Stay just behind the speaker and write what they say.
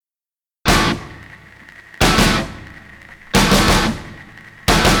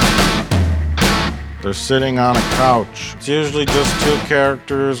They're sitting on a couch. It's usually just 2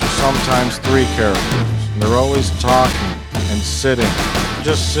 characters or sometimes 3 characters. And they're always talking and sitting.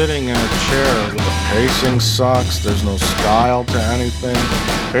 Just sitting in a chair. The pacing sucks. There's no style to anything.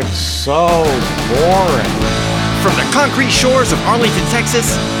 It's so boring. From the concrete shores of Arlington, Texas,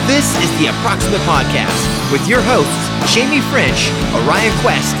 this is the Approximate Podcast with your hosts, Jamie French, Orion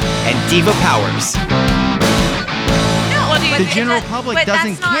Quest, and Diva Powers. The general public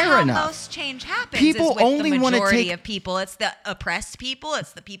doesn't care enough. But that's not how most change happens. People only want to take of people. It's the oppressed people.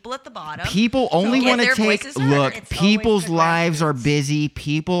 It's the people at the bottom. People only want to take. Look, it's people's lives are busy.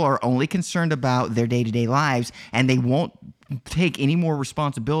 People are only concerned about their day-to-day lives, and they won't take any more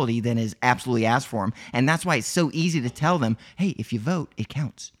responsibility than is absolutely asked for them. And that's why it's so easy to tell them, "Hey, if you vote, it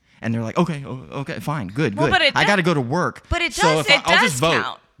counts." And they're like, "Okay, fine, good. But I got to go to work." But it does. So I'll just vote.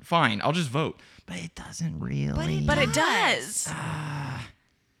 Count. Fine, I'll just vote. But it doesn't really. But it does.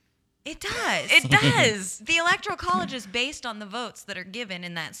 It does. It does. The Electoral College is based on the votes that are given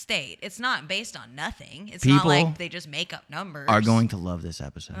in that state. It's not based on nothing. It's not like they just make up numbers. Are going to love this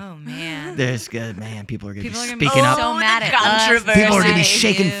episode. Oh, man. This good, man. People are going to be People are speaking gonna up. be so mad at controversy. us. People are going to be Mad at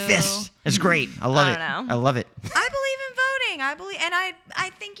shaking you. fists. It's great. I love it. don't know. I love it. I believe in voting. I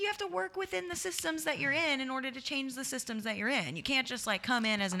think you have to work within the systems that you're in order to change the systems that you're in. You can't just like come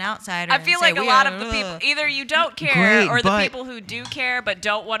in as an outsider. I feel and say, like a "We lot are, of the people, either you don't care Great, or the but- people who do care but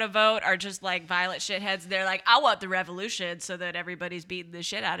don't want to vote are just like violent shitheads. They're like, I want the revolution so that everybody's beating the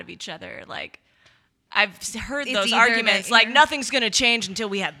shit out of each other. Like, I've heard It's those either arguments, that like you're- nothing's going to change until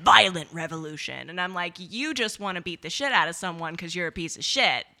we have violent revolution. And I'm like, you just want to beat the shit out of someone because you're a piece of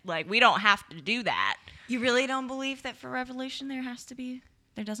shit. Like, we don't have to do that. You really don't believe that for revolution there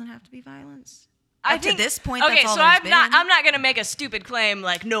doesn't have to be violence? I Up think, to this point, okay, that's all so there's I'm not gonna make a stupid claim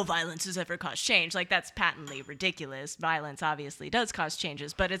like no violence has ever caused change. Like that's patently ridiculous. Violence obviously does cause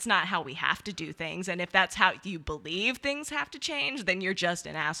changes, but it's not how we have to do things. And if that's how you believe things have to change, then you're just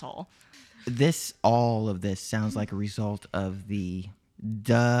an asshole. All of this sounds like a result of the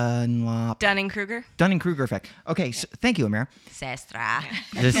Dunning-Kruger effect. Okay, so, thank you, Amira. Sestra.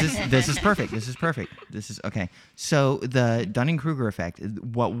 This is perfect. This is okay. So the Dunning-Kruger effect.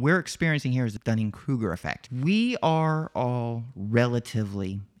 What we're experiencing here is the Dunning-Kruger effect. We are all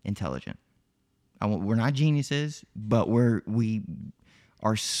relatively intelligent. We're not geniuses, but we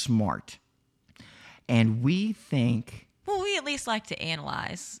are smart, and we think. Well, we at least like to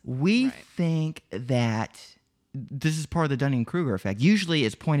analyze. We think that this is part of the Dunning-Kruger effect. Usually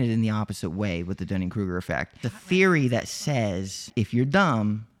it's pointed in the opposite way with the Dunning-Kruger effect. The theory that says if you're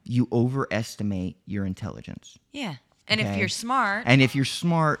dumb, you overestimate your intelligence. Yeah. And Okay. if you're smart. And if you're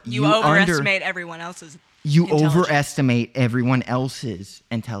smart, You overestimate everyone else's. You intelligence. overestimate everyone else's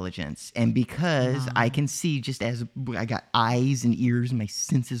intelligence. And because I can see, just as I got eyes and ears and my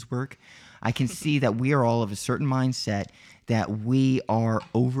senses work, I can see that we are all of a certain mindset that we are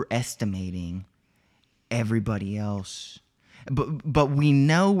overestimating everybody else. But we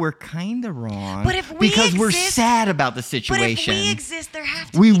know we're kind of wrong because we're sad about the situation. But if we exist, there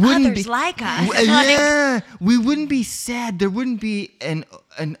have to be others like us. Yeah, we wouldn't be sad. There wouldn't be an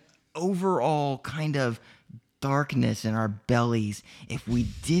overall kind of darkness in our bellies if we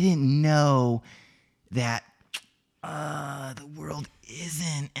didn't know that the world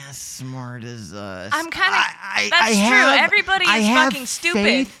isn't as smart as us. I'm kind of. That's true. Everybody is fucking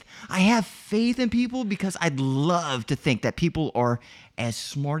stupid. I have faith in people because I'd love to think that people are as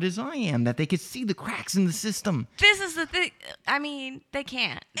smart as I am, that they could see the cracks in the system. This is the thing. I mean, they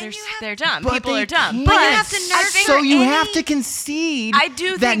can't. They're dumb. But People they are dumb. can't. But you have to I nurture think So you any- have to concede I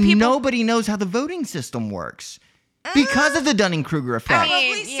do that think people- nobody knows how the voting system works because of the Dunning-Kruger effect.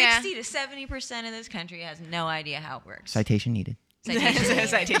 Probably yeah. 60 to 70% of this country has no idea how it works. Citation needed.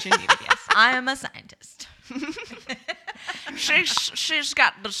 Citation needed, yes. I am a scientist. She's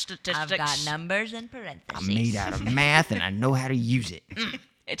got the statistics. I've got numbers and parentheses. I'm made out of math and I know how to use it.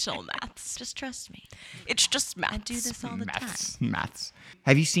 It's all maths. Just trust me. It's just maths. I do this all the time. Maths.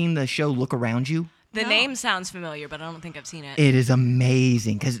 Have you seen the show Look Around You? The name sounds familiar, but I don't think I've seen it. It is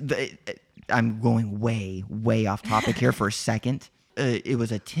amazing because I'm going way, way off topic here for a second. It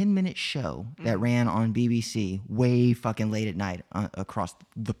was a 10-minute show that ran on BBC way fucking late at night across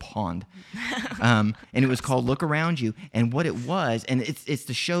the pond. And it was called Look Around You. And what it was, and it's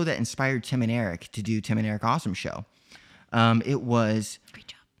the show that inspired Tim and Eric to do Tim and Eric Awesome Show. It was... Great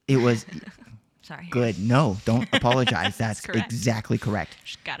job. It was... Sorry. Good. No, don't apologize. That's correct. exactly correct.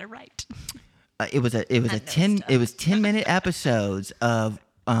 She got it right. It was 10-minute episodes of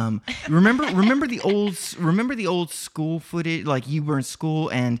Remember the old school footage? Like you were in school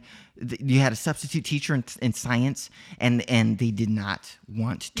and you had a substitute teacher in science, and they did not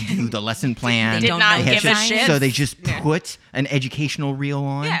want to do the lesson plan. They did not had give a shit. So they just put an educational reel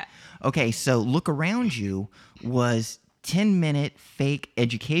on. Yeah. Okay, so look around you was 10-minute fake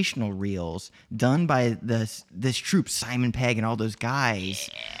educational reels done by this troupe, Simon Pegg and all those guys.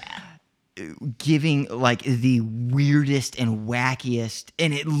 Giving like the weirdest and wackiest,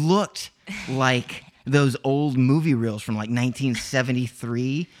 and it looked like those old movie reels from like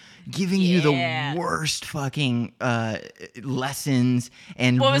 1973, giving you the worst fucking lessons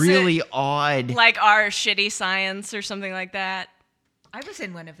and What was really it? odd. Like our shitty science or something like that. I was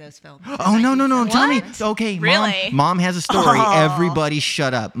in one of those films. Oh no! Tell me. Okay, Really? Mom has a story. Everybody,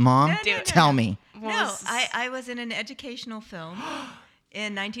 shut up, Mom. Dude. Tell me. No, I was in an educational film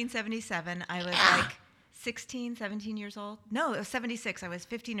in 1977. I was like 16, 17 years old. No, it was 76. I was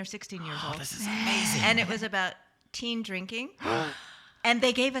 15 or 16 years old. This is amazing. And it was about teen drinking. And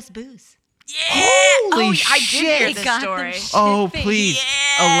they gave us booze. Holy I shit! did hear They this got story. them Oh, shit-faced. please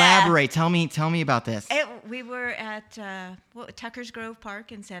elaborate. Tell me about this. We were at Tucker's Grove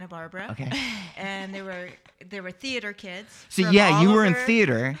Park in Santa Barbara. Okay. And there were theater kids. So from yeah, all you were in over-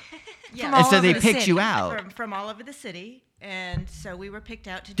 theater, Yeah, and so all they over the picked city. you out. from all over the city. And so we were picked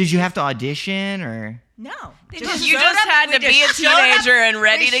out to. Did do you have to audition or? No. You showed just up- had we to be just a showed up- teenager and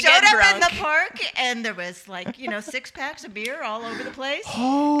ready to we get showed up in drunk. the park, and there was like 6 packs of beer all over the place.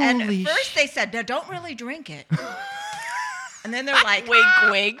 Holy And at first they said, "No, don't really drink it." And then they're like, Wink,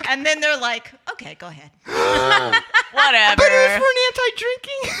 wink. And then they're like, "Okay, go ahead." Whatever. But it was for an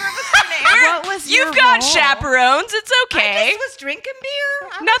anti-drinking. What was your You've got role? chaperones. It's I okay. just was drinking beer.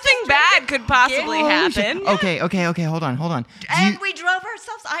 I was Nothing just bad drinking. could possibly Yeah. happen. Okay. Hold on. Do And you- we drove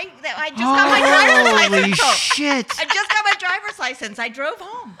ourselves. I just got my driver's Holy license. Oh, shit! I just got my driver's license. I drove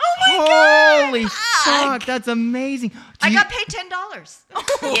home. Holy fuck! That's amazing. I got paid $10.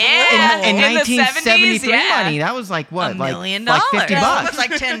 Yeah. in in the 1973 70s, yeah. money. That was like what? $1 like million. like $50 It was bucks.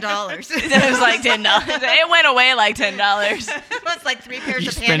 like $10. It was like $10. It went away like $10. It was like 3 pairs You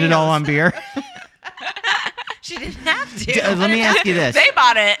of spend it all on beer. She didn't have to. Let me ask you this. They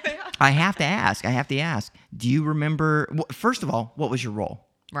bought it. I have to ask. Do you remember? First of all, what was your role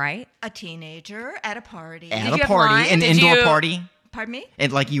Right? A teenager at a party. at you a have party? lines? An Did indoor you- party? Pardon me?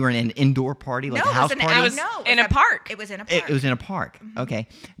 And like you were in an indoor party, like a it house was party? It was no, it in was a park. It was in a park. It was in a park. Okay.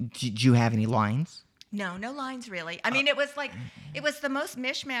 Did you have any lines? No lines really. I mean, it was the most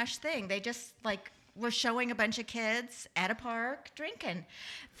mishmash thing. They just like were showing a bunch of kids at a park drinking.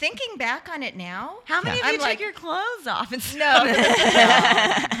 Thinking back on it now, How many of I'm you like, took your clothes off and no.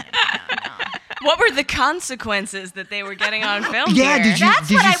 What were the consequences that they were getting on film? Yeah, here? did you-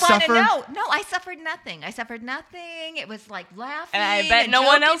 That's what I want suffer? to know. No, I suffered nothing. It was like laughing. And I bet no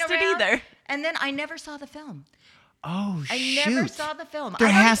one joking else did around. either. And then I never saw the film. Oh I shoot! never saw the film. There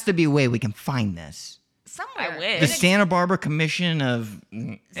I don't- has to be a way we can find this. somewhere. I wish. The Santa Barbara Commission of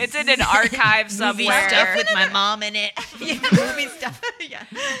It's in an archive somewhere. stuff with my mom in it. Yeah, movie stuff. Yeah.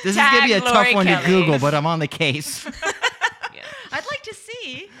 This is gonna be a Tag tough Lori one Kelly. to Google, but I'm on the case. I'd like to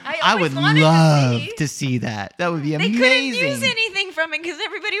see. I always would wanted love to see. to see that. That would be They amazing. couldn't use anything from it because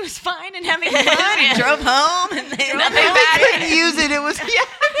everybody was fine and having fun and drove home and they Nothing They bad. couldn't use it. It was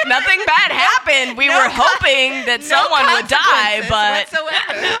Nothing bad happened. We were hoping that someone would die, but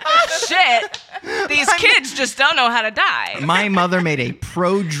whatsoever. shit, these kids just don't know how to die. My mother made a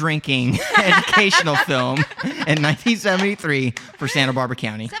pro-drinking educational film in 1973 for Santa Barbara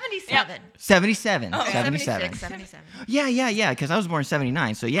County. 77. 77. Oh, 77. 77. Yeah, because I was born in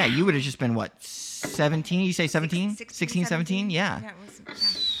 79. So yeah, you would have just been what, 17? You say 17? 16, 17? Yeah. Yeah, it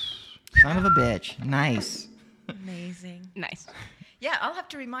was, Son of a bitch. Nice. Amazing. Nice. yeah, I'll have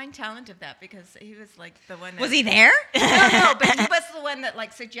to remind Talent of that because he was like the one that... Was he there? No, but he was the one that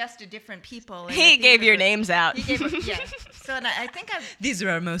like suggested different people. in He the gave theater. your names out. He gave, yeah. So and I think I've... These are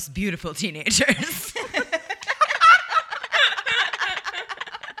our most beautiful teenagers.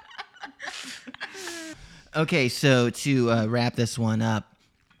 Okay, so to wrap this one up,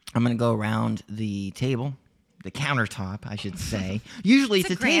 I'm going to go around the table, the countertop, I should say. Usually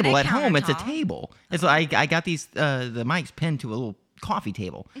it's It's a a table. granite At home, it's a countertop. table. It's like I got these the mics pinned to a little coffee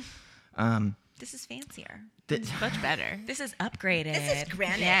table. This is fancier. Th- Much better. This is upgraded. This is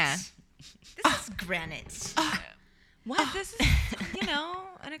granite. Yeah. This is granite. What? This is,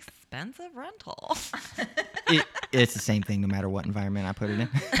 an expensive rental. it's the same thing no matter what environment I put it in.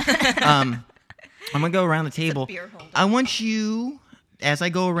 I'm going to go around the table. beer holder. I want you, as I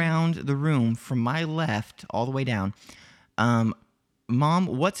go around the room from my left all the way down, Mom,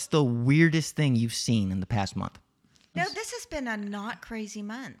 what's the weirdest thing you've seen in the past month? No, this has been a not crazy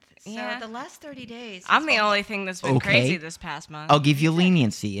month. So Yeah. the last 30 days. I'm has the been- only thing that's been Okay. crazy this past month. I'll give you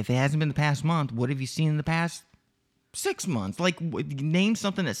leniency. If it hasn't been the past month, what have you seen in the past 6 months? Like, name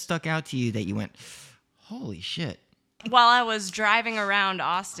something that stuck out to you that you went, holy shit. While I was driving around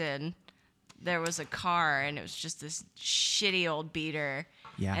Austin, there was a car, and it was just this shitty old beater.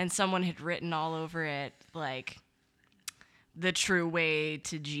 Yeah. And someone had written all over it, like, the true way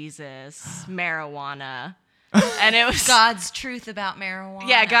to Jesus, marijuana. And it was God's truth about marijuana.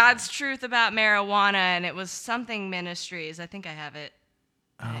 Yeah, God's truth about marijuana, and it was something ministries. I think I have it.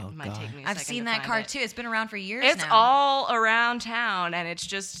 Oh, It might God. take me a I've second seen to that find card it. too. It's been around for years It's now. all around town, and it's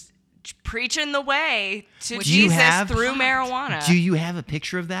just preaching the way to Do you Jesus have- through marijuana. Do you have a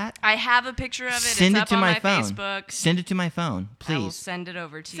picture of that? I have a picture of it. Send it's it up to on my my phone. Facebook. Send it to my phone, I will please. send it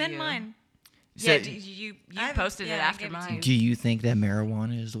over to you. Send mine. Yeah, So- you I- posted yeah, it I after gave it to mine. you. Do you think that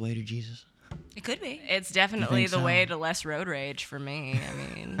marijuana is the way to Jesus? It could be. It's definitely You the think way so? to less road rage for me.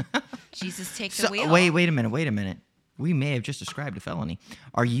 I mean, Jesus take the So, wheel. wait a minute. We may have just described a felony.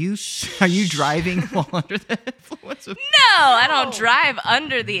 Are you driving while under the influence of? no, I don't drive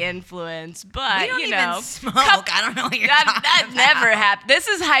under the influence, but We don't you even know, smoke. cup- I don't know what you're that talking never happened. This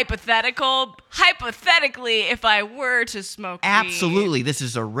is hypothetical. Hypothetically, if I were to smoke weed, Absolutely, this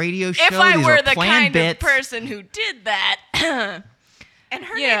is a radio show. if I These were are the planned kind bits. of person who did that, And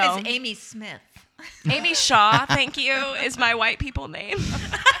her you name know. is Amy Smith. Amy Shaw, thank you, is my white people name.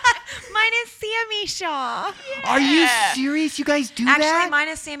 Mine is Sammy Shaw. Are you serious? You guys do Actually, that? mine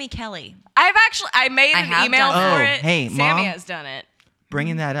is Sammy Kelly. I made I an have email done that. for Oh, it. hey, Sammy Mom. has done it.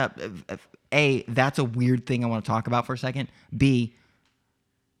 Bringing that up. A, that's a weird thing I want to talk about for a second. B,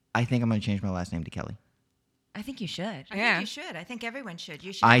 I think I'm going to change my last name to Kelly. I think you should. I Yeah. think you should. I think everyone should.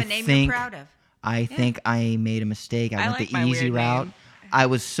 You should I have a name think- you're proud of. I think I made a mistake. I went like the my easy weird route. name. I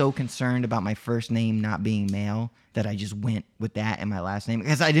was so concerned about my first name not being male that I just went with that in my last name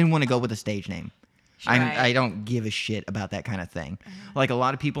because I didn't want to go with a stage name. Right. I don't give a shit about that kind of thing. Like a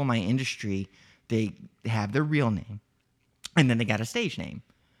lot of people in my industry, they have their real name and then they got a stage name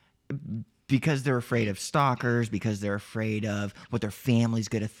because they're afraid of stalkers, because they're afraid of what their family's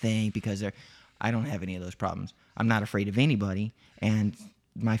going to think, because I don't have any of those problems. I'm not afraid of anybody, and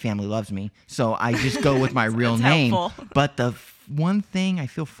my family loves me, so I just go with my real That's name. helpful. But the one thing I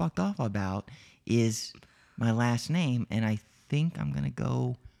feel fucked off about is my last name, and I think I'm gonna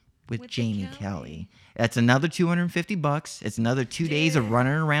go with Jamie Kelly. That's another $250. It's another 2 days of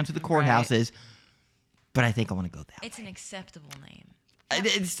running around to the courthouses. But I think I want to go that It's an acceptable name. way.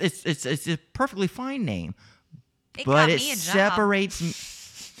 It's a perfectly fine name, It but got it me a job. separates me.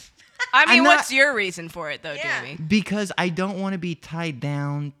 I mean, I'm not- what's your reason for it, though, Yeah. Jamie? Because I don't want to be tied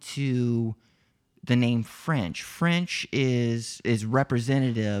down to the name French. French is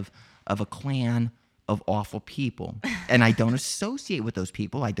representative of a clan of awful people, and I don't associate with those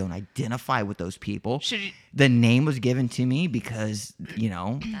people. I don't identify with those people. Should you- The name was given to me because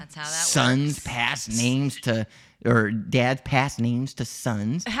That's how that sons works. pass names to, or dads pass names to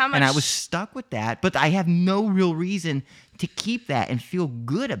sons, How and I much- was stuck with that. But I have no real reason to keep that and feel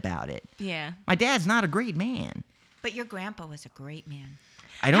good about it. Yeah. My dad's not a great man. But your grandpa was a great man.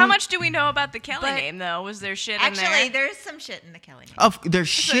 I don't. How much do we know about the Kelly But- name, though? Was there shit in Actually, there? there's some shit in the Kelly name. There's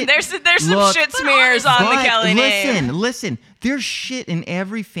shit. There's some Look, shit smears on the but Kelly name. Listen. There's shit in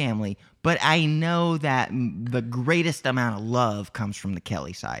every family, but I know that the greatest amount of love comes from the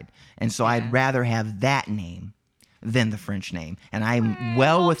Kelly side, and so I'd rather have that name than the French name, and I'm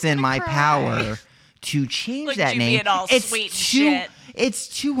well within my power to change Look at that you name. being all sweet and shit. It's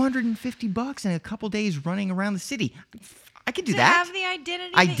 $250 and a couple days running around the city. I could do To that. have the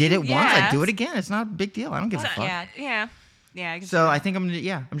identity. I that did you it once. want. I'd do it again. It's not a big deal. I don't give a fuck. Yeah. Yeah. I can So I think I'm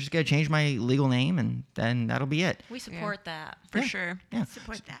just gonna change my legal name, and then that'll be it. We support that. for sure. Yeah.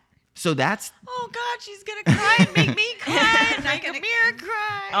 Support that. So that's Oh God, she's gonna cry and make me cry and make Amir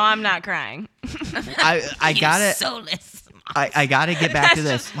cry. Oh, I'm not crying. I gotta soulless. I gotta get back to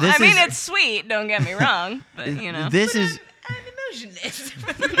this. This I mean, is it's sweet. Don't get me wrong, but you know, this is I'm emotionless.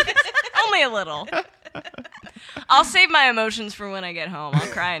 only a little. I'll save my emotions for when I get home. I'll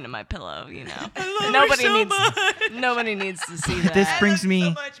cry into my pillow. You know, nobody needs to see that. this brings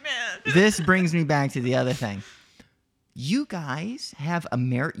me much, man. this brings me back to the other thing. You guys have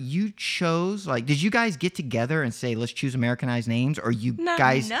you chose, like, did you guys get together and say, let's choose Americanized names, or you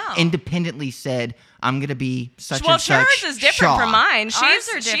guys no. independently said, I'm gonna be such well, and such hers is different Shaw? from mine. Ours She's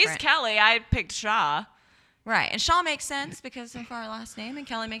are she's different. Kelly. I picked Shaw. Right, and Shaw makes sense because of our last name, and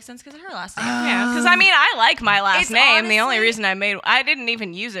Kelly makes sense because of her last name. Yeah, because I mean, I like my last It's name. The only honestly- reason I didn't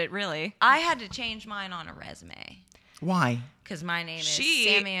even use it really. I had to change mine on a resume. Why? Because my name is She-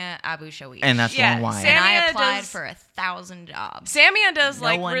 Samia Abu Shawish. And that's Yeah, wrong. Why? And I Samia applied does- for 1,000 jobs. Samia does No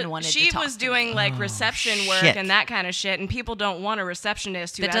like one wanted to she talk was to doing me. like reception work shit. and that kind of shit, and people don't want a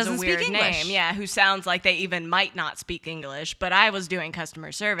receptionist who That has a doesn't speak weird English. name, yeah, who sounds like they even might not speak English. But I was doing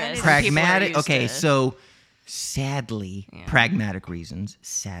customer service. and people are Pragmatic. used Okay, to- so sadly, pragmatic reasons.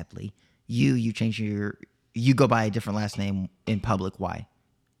 Sadly, you change you go by a different last name in public. Why?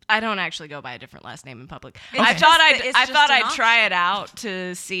 I don't actually go by a different last name in public. It's I just thought that I'd it's I just thought an I'd try it out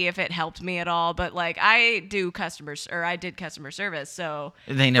to see if it helped me at all. But like I did customer service, so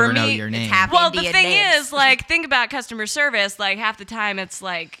They never for know me, your it's name. half Well, the Indian thing names. is, like, think about customer service. Like, half the time it's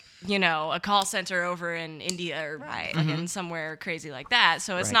like, you know, a call center over in India or Right. like in somewhere crazy like that.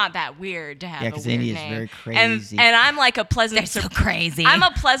 So it's Right. not that weird to have Yeah, a 'cause weird India's name. very crazy. And I'm like a pleasant They're so crazy. I'm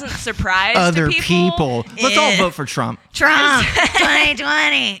a pleasant surprise Other to people. Let's all vote for Trump. Trump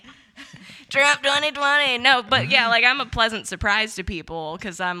 2020. Trump 2020. No, but yeah, like I'm a pleasant surprise to people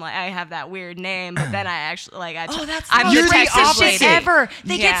because I'm like I have that weird name, but then I actually like I. Oh, that's I'm the You're most the racist opposite. shit ever.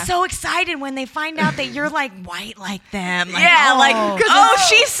 They Yeah. get so excited when they find out that you're like white like them. Like, Yeah, oh. like oh,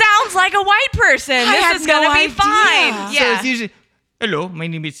 she sounds like a white person. had This is no gonna be idea. fine. So Yeah, it's usually, hello, my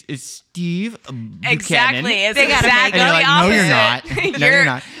name is Steve Buchanan. exactly. It's They gotta exactly make And you're like, the no, you're opposite. not. No, you're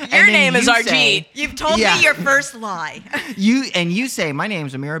not. And Your then name is you Arjeet. say- You've told Yeah. me your first lie. You say, my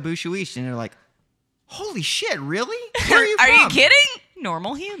name's Amira Bushawish, and they're like, holy shit, really? Where are you Are you from? kidding?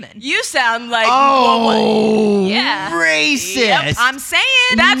 normal human. You sound like Oh, Yeah. racist. Yep, I'm saying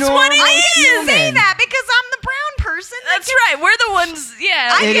That's what it Normal is. human. say that because I'm the brown person. That's right. We're the ones.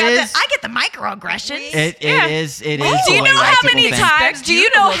 Yeah. It is. I get the microaggressions. It Yeah. is. Do you know how many times? Do you you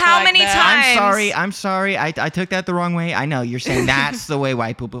to know look how like many that. times? I'm sorry. I took that the wrong way. I know you're saying that's the way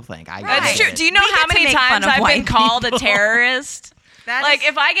white people think. I That's get true. it. Do you know We how get to many make fun times of I've been white called a people. terrorist? That Like is-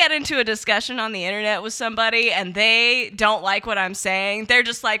 if I get into a discussion on the internet with somebody and they don't like what I'm saying, they're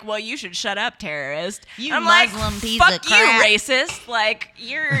just like, "Well, you should shut up, terrorist." You I'm Muslim like, piece "Fuck of you, crap." racist! Like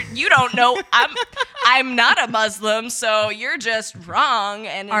you don't know. I'm not a Muslim, so you're just wrong."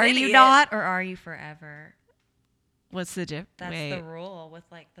 And an Are you idiot. not, or are you forever? What's the diff? That's Wait. the rule with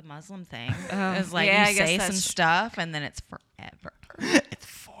like the Muslim thing. Oh, It's like yeah, I you guess say some that's- stuff and then it's forever. It's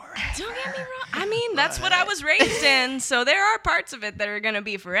forever. Don't get me wrong. I mean, that's what I was raised in. So there are parts of it that are going to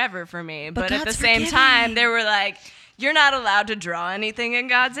be forever for me. But at the God's same forgiving. time, they were like, "You're not allowed to draw anything in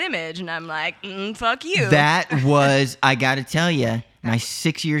God's image." And I'm like, fuck you. That was, I got to tell you, my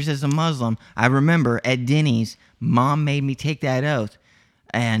 6 years as a Muslim. I remember at Denny's, Mom made me take that oath,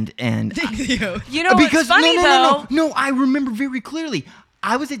 and you know, because it's funny though. no, I remember very clearly.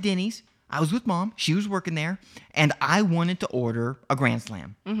 I was at Denny's. I was with Mom. She was working there, and I wanted to order a Grand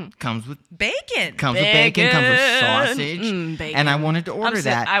Slam. Comes with Bacon. comes with bacon, comes with Bacon. sausage, Bacon. and I wanted to order I'm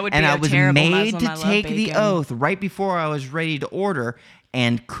that. I would and be I a was terrible made Muslim. I to love take the bacon. oath right before I was ready to order,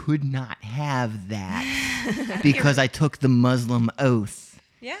 and could not have that because I took the Muslim oath.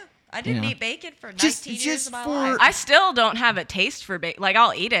 Yeah. I didn't know. eat bacon for 19 Just- years just of my for- life. I still don't have a taste for bacon. Like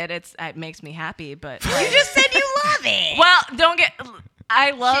I'll eat it. It makes me happy. But You just said you love it. well, don't get.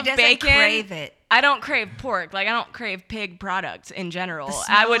 I love She doesn't bacon. crave it. I don't crave pork. Like I don't crave pig products in general. The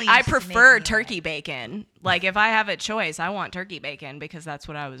I smell I used to make prefer me turkey bacon. Like if I have a choice, I want turkey bacon because that's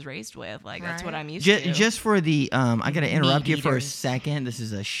what I was raised with. Like that's what Right. I'm used to. Just for the, I got to interrupt you for a eaters. second. This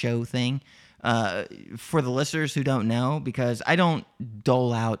is a show thing. For the listeners who don't know, because I don't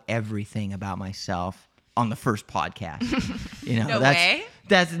dole out everything about myself on the first podcast. You know, No that's way?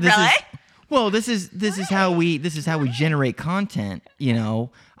 that's this Really? is well, this is how we generate content. You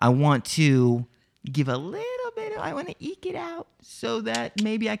know, I want to give a little bit. I want to eke it out so that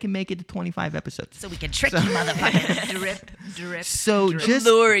maybe I can make it to 25 episodes. so we can trick you, motherfucker. Drip, drip. So just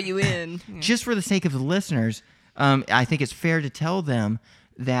lure you in. just for the sake of the listeners, I think it's fair to tell them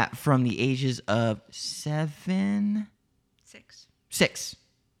that from the ages of 6,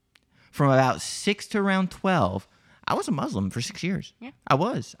 from about 6 to around 12, I was a Muslim for 6 years. Yeah. I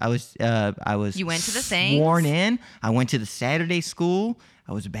was. You went to the things? sworn in. I went to the Saturday school.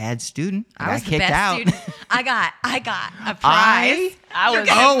 I was a bad student. I I got was the kicked best out. student. I got a prize. I was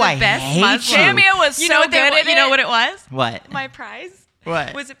I best hate Muslim. you. Samia was You so know what good at you know it. what it was? What? My prize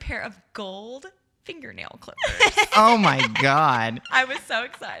What? was a pair of gold fingernail clippers. Oh my God. I was so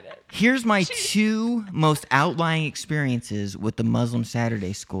excited. Here's my two most outlying experiences with the Muslim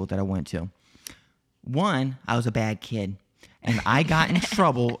Saturday school that I went to. One, I was a bad kid, and I got in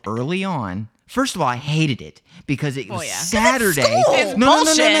trouble early on. First of all, I hated it because it was yeah. Saturday. It's No,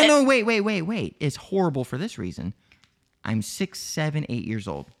 bullshit. wait. It's horrible for this reason. I'm 6, 7, 8 years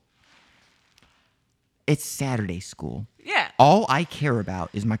old. It's Saturday school. Yeah. All I care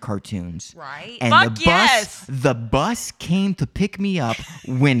about is my cartoons. Right. And Fuck yes. the bus came to pick me up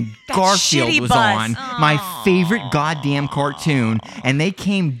when Garfield shitty was bus. on, my favorite goddamn cartoon, and they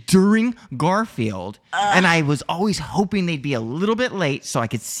came during Garfield, and I was always hoping they'd be a little bit late so I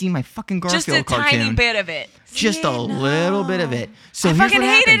could see my fucking Garfield Just a cartoon. tiny bit of it. Just a little bit of it. So I here's fucking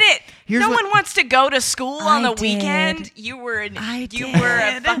what hated happened. it. Here's No what- one wants to go to school on I the weekend. did. You were I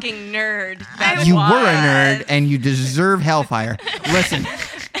a fucking nerd. That's You why. were a nerd, and you deserve hellfire. Listen.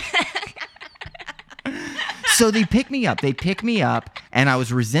 So they picked me up. And I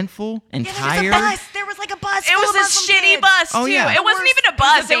was resentful and tired. There was like a bus. It full was of a Muslim shitty kids. bus Oh, too. yeah. It wasn't even a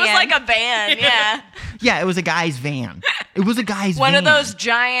bus. It was van. like a van. Yeah. Yeah, it was a guy's van. It was a guy's One van. of those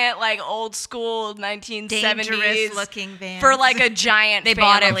giant, like old school 1970s Dangerous-looking vans. for like a giant. They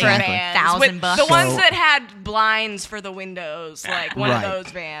bought it family for van. $1,000. The ones So- that had blinds for the windows, like one Right. of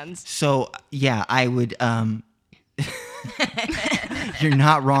those vans. So yeah, I would. You're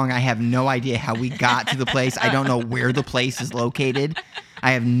not wrong. I have no idea how we got to the place. I don't know where the place is located.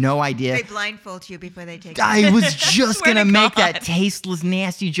 I have no idea. They blindfold you before they take you. I was just Swear gonna to make God. that tasteless,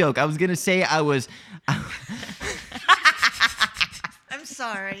 nasty joke. I was gonna say I'm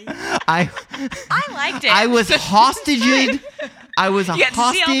sorry. I liked it. I was hostaged. I was a You had to see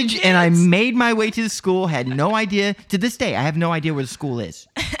all the hostage, and I kids. made my way to the school. Had no idea. To this day, I have no idea where the school is.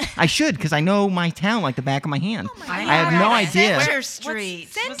 I should, because I know my town like the back of my hand. I have no idea. Center Street.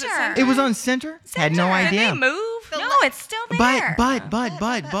 Center. It was on Center. Had no Did idea. they move? No, it's still there. But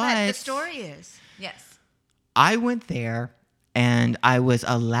The story is. Yes. I went there and I was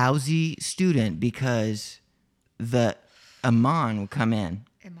a lousy student because the imam would come in.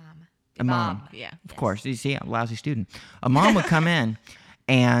 Imam. Yeah. Of course. You see, I'm a lousy student. Imam would come in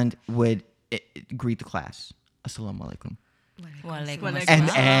and would greet the class. Assalamu alaikum. Walaikum And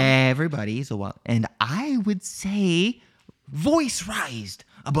assalam. everybody's a while. And I would say, voice raised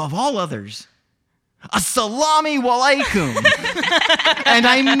above all others, Assalamu alaikum. And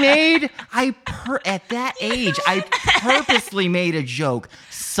at that age, I purposely made a joke,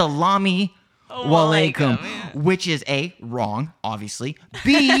 Salami walaikum, walaikum, which is A, wrong, obviously.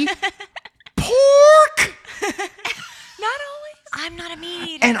 B, pork. I'm not a meat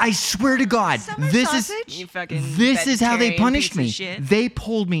eater. And I swear to God, You fucking this is how they vegetarian punished piece of me. shit. They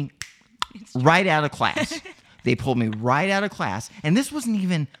pulled me right out of class. They pulled me right out of class. And this wasn't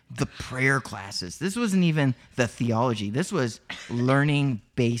even the prayer classes. This wasn't even the theology. This was learning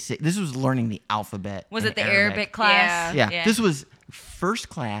this was learning the alphabet. Was in it the Arabic class? Yeah. This was first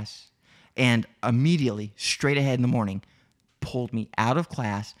class, and immediately, straight ahead in the morning, pulled me out of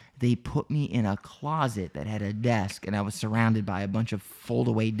class. They put me in a closet that had a desk, and I was surrounded by a bunch of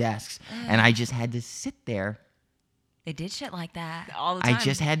fold-away desks, and I just had to sit there. They did shit like that. all the time. I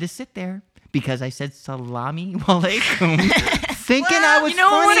just had to sit there because I said salami walaikum, thinking I was you know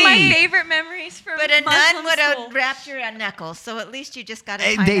funny. one of my favorite memories from But a nun Muslim would school. have wrapped your knuckles, so at least you just got to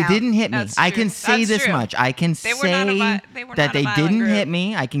Eh, find They out. didn't hit me. That's I true. can say That's this true. much. I can They were not say they were that not a they violent didn't group. hit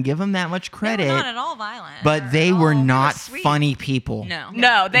me. I can give them that much credit. They were not at all violent. But they were not sweet. funny people. no.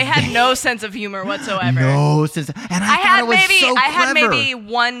 No, they had no sense of humor whatsoever. No sense. And I, I thought had it was maybe so I had clever. maybe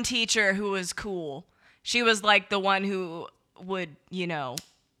one teacher who was cool. She was like the one who would,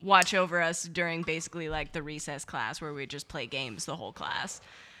 watch over us during basically like the recess class where we just play games the whole class.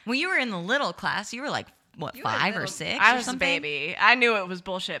 When you were in the little class, you were like, what, were 5 or little. 6 I or was a something? baby. I knew it was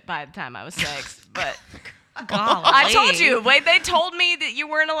bullshit by the time I was 6, but Golly. I told you. Wait, they told me that you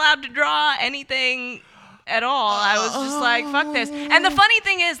weren't allowed to draw anything at all. I was just like, fuck this. And the funny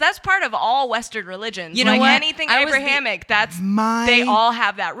thing is, that's part of all Western religions. You know like what? anything I was the- Abrahamic, My- they all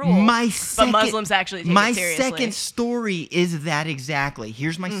have that rule. But Muslims actually take my it seriously. second story is that exactly.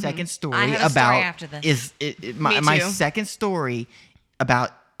 Here's my second story I have a about story after this. my too. second story about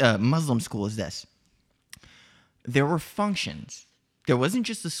Muslim school is this. There were functions. There wasn't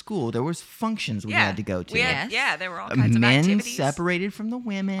just a school. There was functions we had to go to. We had, Yes. yeah, there were all kinds of Men activities. separated from the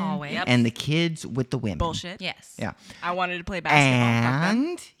women, Always. Yep. and the kids with the women. Bullshit. Yes. Yeah. I wanted to play basketball. Fuck them.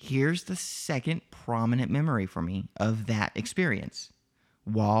 And here's the second prominent memory for me of that experience.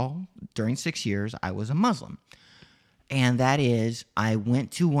 During 6 years, I was a Muslim. And that is, I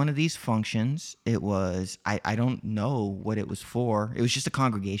went to one of these functions. It was, I don't know what it was for. It was just a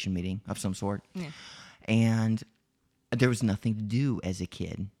congregation meeting of some sort. Yeah. And there was nothing to do as a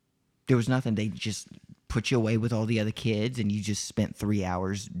kid. There was nothing. They just put you away with all the other kids, and you just spent 3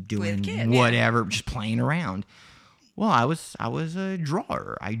 hours doing kids, whatever, just playing around. Well, I was a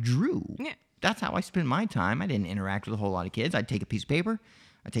drawer. I drew. Yeah. That's how I spent my time. I didn't interact with a whole lot of kids. I'd take a piece of paper,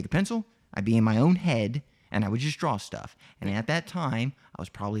 I'd take a pencil, I'd be in my own head, and I would just draw stuff. And at that time, I was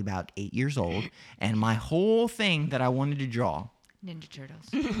probably about 8 years old, and my whole thing that I wanted to draw, Ninja Turtles.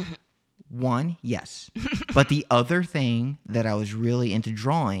 one, yes. But the other thing that I was really into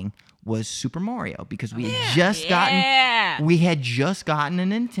drawing was Super Mario, because we had just Yeah. gotten a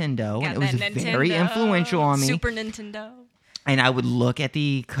Nintendo, and Got it was that very Nintendo. influential on me. Super Nintendo. And I would look at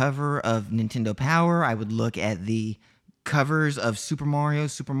the cover of Nintendo Power. I would look at the covers of Super Mario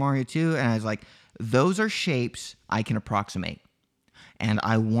 2, and I was like, those are shapes I can approximate. And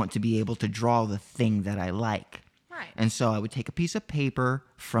I want to be able to draw the thing that I like. Right. And so I would take a piece of paper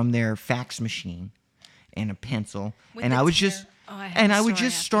from their fax machine and a pencil, and the I would tear. just Oh, I have and a I would story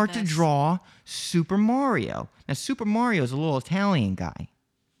just after start to this. draw Super Mario. Now Super Mario is a little Italian guy,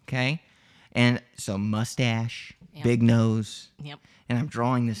 okay? And so mustache, Yep. big nose, Yep. and I'm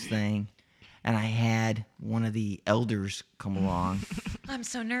drawing this thing, and I had one of the elders come along I'm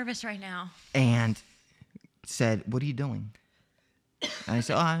so nervous right now. and said, "What are you doing?" And I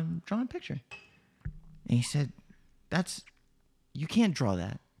said, "Oh, I'm drawing a picture." And he said, you can't draw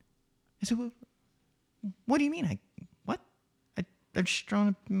that." I said, "Well, what do you mean? I'm just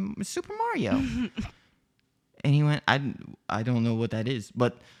drawing a Super Mario." And he went, I don't know what that is,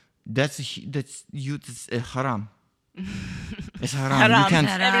 but that's haram. It's haram. You Haram.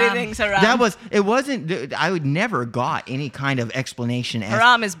 can't. Everything's haram. It wasn't, I would never got any kind of explanation as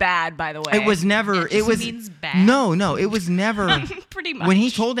Haram is bad, by the way. it was never, It it just was, means bad? no, it was never, Pretty much. when he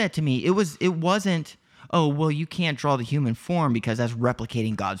told that to me, it wasn't, oh, well, you can't draw the human form because that's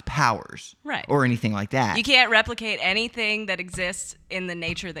replicating God's powers. Right. Or anything like that. You can't replicate anything that exists in the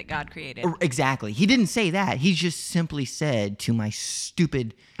nature that God created. Exactly. He didn't say that. He just simply said to my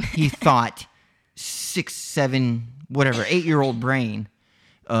stupid, he thought, 6, 7, whatever, 8-year-old brain,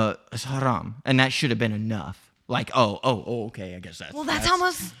 it's haram. And that should have been enough. Like, oh, okay, I guess that's. Well, that's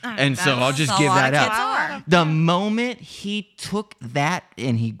almost. And so I'll just a give lot that of up. kids are. The moment he took that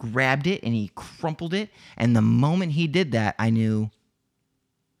and he grabbed it and he crumpled it, and the moment he did that, I knew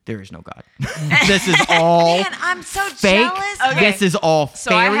there is no God. This is all Man, I'm so fake. jealous. Okay. This is all So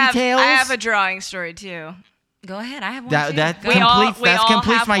fairy I tales. have a drawing story too. Go ahead. I have one That too. that Go We ahead. all- completes we that all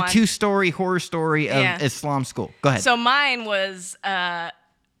completes have my one. 2-story horror story of Yeah. Islam school. Go ahead. So mine was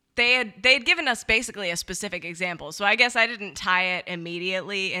they had given us basically a specific example. So I guess I didn't tie it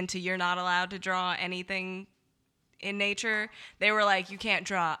immediately into you're not allowed to draw anything in nature. They were like, you can't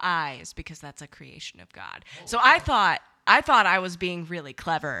draw eyes because that's a creation of God. So I thought I was being really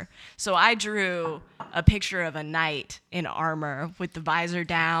clever. So I drew a picture of a knight in armor with the visor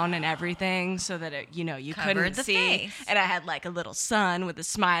down and everything so that you Covered couldn't the see. face. And I had like a little sun with a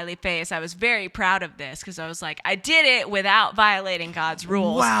smiley face. I was very proud of this because I was like, I did it without violating God's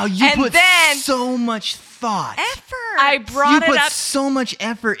rules. Wow, you and put then so much thought. Effort. I You brought put it up. so much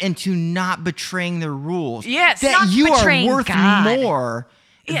effort into not betraying the rules. Yes. that Not you are betraying worth God. more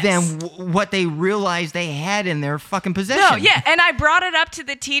Yes. than what they realized they had in their fucking possession. No, yeah, and I brought it up to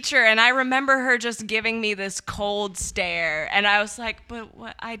the teacher, and I remember her just giving me this cold stare, and I was like, "But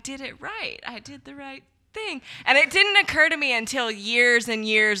what? I did it right. I did the right thing." And it didn't occur to me until years and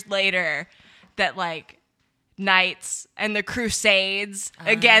years later that like knights and the Crusades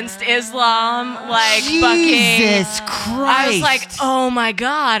against Islam, like Jesus fucking. Christ! I was like, "Oh my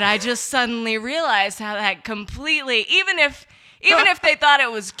God!" I just suddenly realized how that completely, even if they thought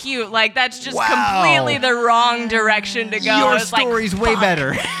it was cute, like that's just Wow. completely the wrong direction to go. Your I was like, story's way "Fuck,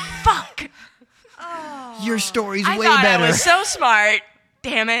 better. Fuck. Your story's I way thought better. I was so smart.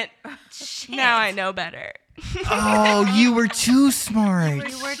 Damn it. Now I know better. Oh, you were too smart.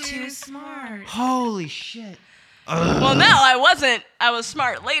 You were too smart. Holy shit. Well, no, I wasn't. I was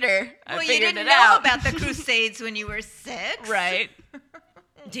smart later. I Well, you figured didn't it know out. about the Crusades when you were 6. Right.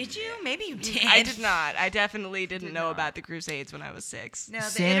 Did you? Maybe you did. I did not. I definitely didn't know about the Crusades when I was 6. No, the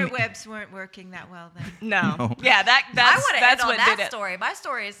Sam- interwebs weren't working that well then. No. Yeah, I that's want to that's end what on did that it. story. My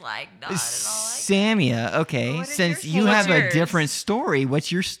story is like not at all like. Samia, okay, What is since your you story? have What's a yours? different story,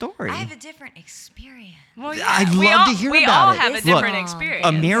 what's your story? I have a different experience. Well, yeah, I'd we love all, to hear we about all it. have a Look, different experience.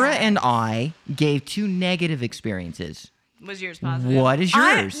 Amira and I gave 2 negative experiences. Was yours positive? What is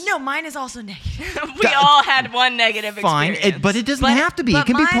yours? No, mine is also negative. We all had one negative Fine, experience. but it doesn't have to be. It But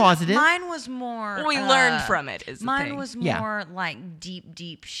can be mine- positive. Mine was more. Well, we learned from it, is the Mine thing. was Yeah. more like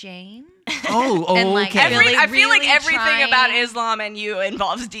deep shame. Oh, And, like, okay. really- I feel like everything trying- about Islam and you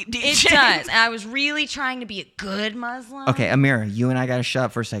involves deep It shame. does. And I was really trying to be a good Muslim. Okay, Amira, you and I got to shut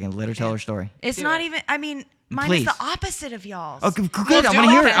up for a second. Let her tell her story. It's Do not it. even. I mean, mine Please. is the opposite of y'all's. Okay, good. Well, I do want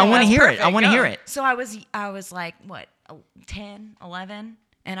to hear it it. I then. want to That's hear it. I perfect. want to Go. hear it. So I was like, what, 10, 11?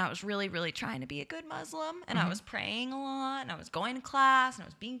 And I was really, really trying to be a good Muslim. And I was praying a lot. And I was going to class. And I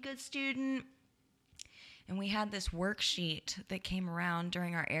was being a good student. and we had this worksheet that came around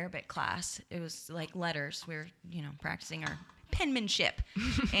during our Arabic class. It was like letters. We were, practicing our penmanship.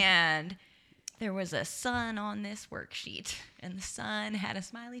 And there was a sun on this worksheet, and the sun had a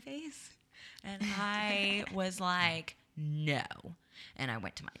smiley face. And I was like, no. And I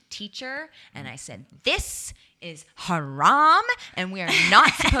went to my teacher and I said, this is haram and we are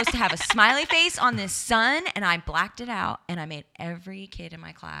not supposed to have a smiley face on this sun. And I blacked it out and I made every kid in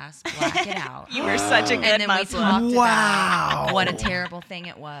my class black it out. You were such a good And then Muslim. we talked Wow. about what a terrible thing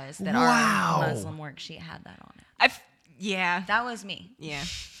it was that Wow. our Muslim worksheet had that on it. Yeah. That was me. Yeah.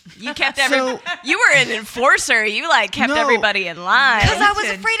 You kept So- you were an enforcer. You kept No. everybody in line. Because I was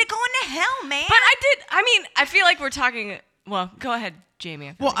afraid of going to hell, man. But I feel like we're talking. Well, go ahead,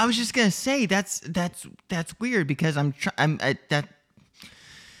 Jamie. Well, I was just gonna say that's weird because that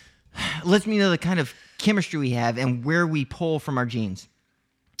lets me know the kind of chemistry we have and where we pull from our genes.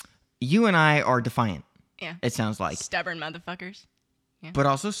 You and I are defiant. Yeah. It sounds like, Stubborn motherfuckers. but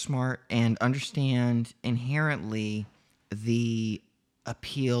also smart and understand inherently the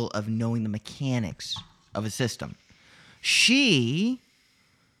appeal of knowing the mechanics of a system. She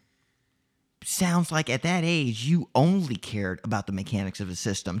sounds like at that age you only cared about the mechanics of a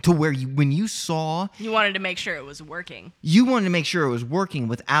system to where when you saw, You wanted to make sure it was working. you wanted to make sure it was working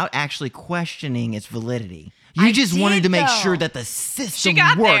without actually questioning its validity. You I just wanted did, to make though. sure that the system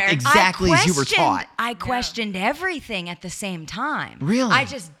got worked there. exactly as you were taught. I questioned everything at the same time. Really? I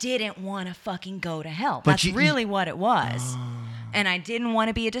just didn't want to fucking go to hell. But That's you- really what it was. And I didn't want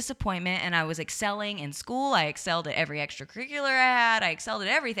to be a disappointment. And I was excelling in school. I excelled at every extracurricular I had. I excelled at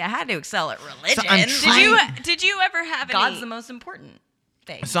everything. I had to excel at religion. I'm trying- Did you ever have any? God's the most important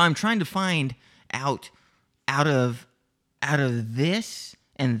thing. So I'm trying to find out of this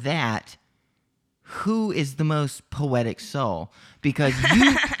and that who is the most poetic soul, because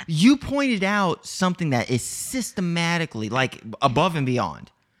you pointed out something that is systematically like above and beyond.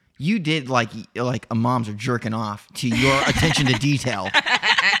 You did like a moms are jerking off to your attention to detail,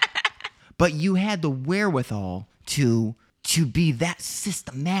 but you had the wherewithal to be that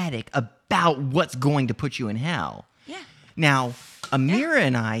systematic about what's going to put you in hell. Yeah. Now, Amira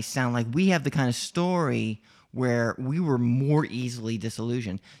and I sound like we have the kind of story where we were more easily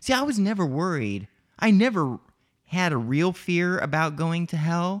disillusioned. See, I was never worried. I never had a real fear about going to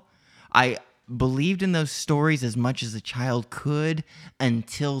hell. I believed in those stories as much as a child could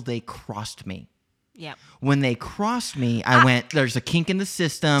until they crossed me. Yeah. When they crossed me, I went, there's a kink in the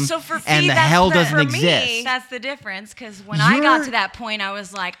system, So for and me, the that's hell the- doesn't for exist. me, that's the difference. Because when I got You're- to that point, I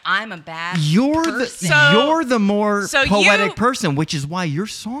was like, I'm a bad You're person. you're the more So poetic you- person, which is why your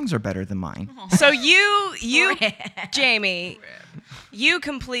songs are better than mine. So you, Jamie, you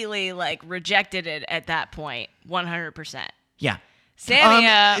completely rejected it at that point, 100%. Yeah.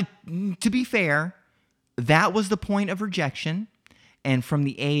 Samia, To be fair, that was the point of rejection. And from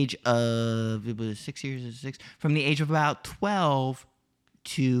the age of, it was 6 years, from the age of about 12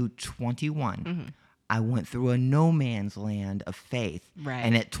 to 21, I went through a no man's land of faith. Right.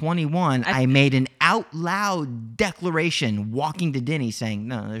 And at 21, I made an out loud declaration walking to Denny saying,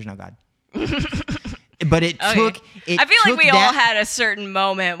 no, there's no God. But it Okay. took. I feel like we all had a certain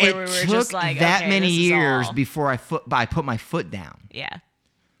moment where It we were took just like, that okay, many this is years all- before I put my foot down. Yeah.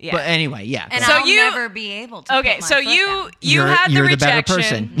 Yeah. But anyway, yeah. And So I'll you- never be able to. Okay, put my so foot you down. you had the you're the rejection. better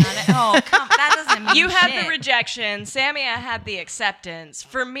person. That doesn't mean You had shit. the rejection. Samia had the acceptance.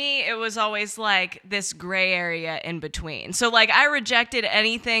 For me, it was always like this gray area in between. So I rejected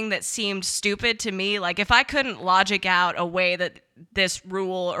anything that seemed stupid to me. Like if I couldn't logic out a way that this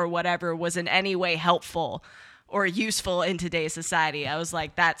rule or whatever was in any way helpful or useful in today's society, I was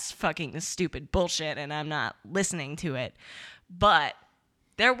like, that's fucking stupid bullshit and I'm not listening to it. But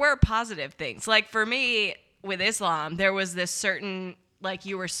there were positive things. Like for me with Islam, there was this certain,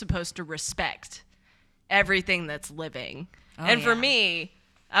 you were supposed to respect everything that's living. And for yeah. me,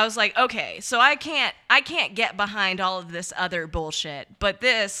 I was like, okay, so I can't get behind all of this other bullshit, but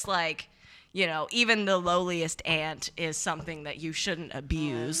this even the lowliest ant is something that you shouldn't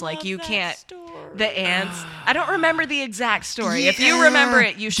abuse. You can't. The ants. I don't remember the exact story. If you remember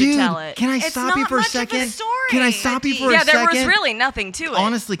it, you should Dude, tell it. Can I It's stop you not for a much of a second? story, Can I stop you for a Yeah, second? there was really nothing to it.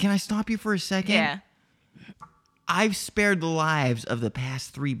 Honestly, can I stop you for a second? Yeah. I've spared the lives of the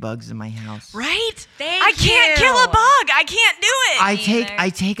past 3 bugs in my house. Right? Thank I can't you. kill a bug. I can't do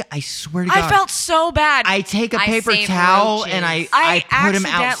it. I swear to God. I felt so bad. I take a I paper save towel and roaches. I put him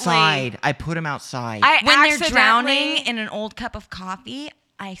accidentally- outside. I put him outside. I When they're accidentally- drowning in an old cup of coffee,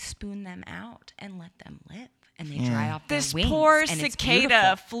 I spoon them out and let them live. and they dry off their This wings. poor and it's cicada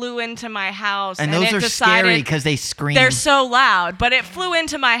beautiful. flew into my house, And and those it are decided scary because they scream. they're so loud. But it flew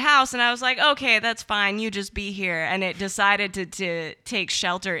into my house, and I was like, okay, that's fine. You just be here. And it decided to take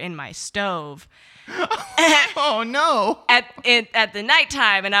shelter in my stove. Oh no! At the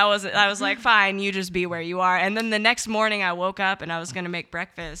nighttime, and I was like, fine, you just be where you are. And then the next morning, I woke up and I was gonna make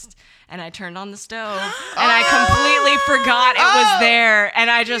breakfast, and I turned on the stove, and I completely forgot it was there, and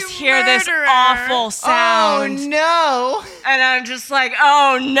I just hear this awful sound, Oh no! and I'm just like,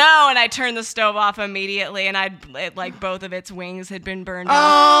 oh no, and I turned the stove off immediately, and like both of its wings had been burned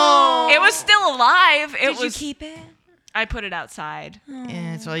off. It was still alive. Did you keep it? I put it outside.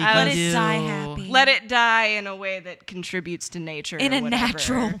 Yeah, that's all you I can let it do. die happy. Let it die in a way that contributes to nature. In or a whatever.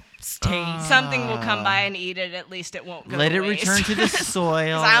 natural state. Something will come by and eat it. At least it won't go Let to it waste. return to the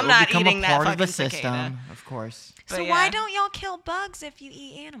soil. 'Cause I'm It'll not become eating a that part of the fucking system, cicada. of course. So But why yeah. don't y'all kill bugs if you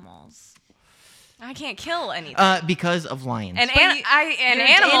eat animals? I can't kill anything. Because of lions. and But and you're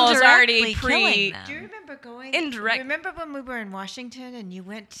animals already indirectly killing pre. them. Do you remember going? Indirect- Remember when we were in Washington and you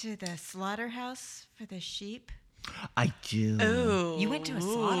went to the slaughterhouse for the sheep? I do. Ooh. You went to a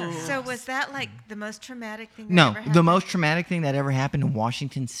slaughterhouse. So was that like the most traumatic thing? That No, ever happened? the most traumatic thing that ever happened in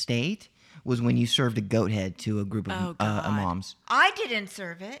Washington State was when you served a goat head to a group of Oh, God. moms. I didn't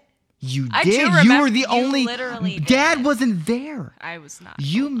serve it. You I do did. You remember- were the you only. literally Dad did. wasn't there. I was not.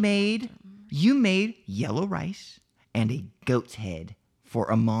 You made yellow rice and a goat's head for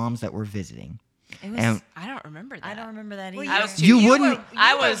a moms that were visiting. It was, And I don't remember that. I don't remember that Well, either. I was too you young. wouldn't.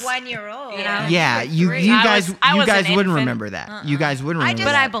 I were was 1 year old. Yeah. Yeah, you three. you I guys was- I you was guys an wouldn't infant. remember that. You guys wouldn't remember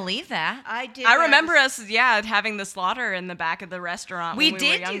but that. I believe that. I did. I when remember was- us, having the slaughter in the back of the restaurant. We when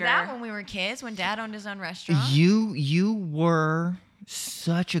did were do younger. that when we were kids, when Dad owned his own restaurant. You were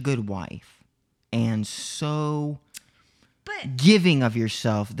such a good wife and so But giving of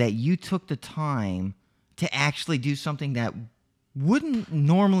yourself that you took the time to actually do something that wouldn't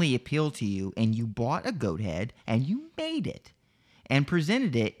normally appeal to you, and you bought a goat head and you made it and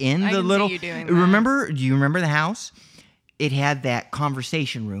presented it in I the can see little. you doing that. Remember? Do you remember the house? It had that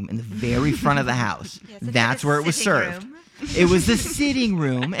conversation room in the very front of the house. Yes, it had That's a where it was sitting served. room. It was the sitting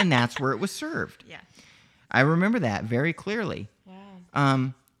room, and that's where it was served. Yeah. I remember that very clearly.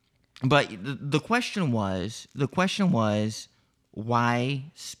 Wow. But the question was why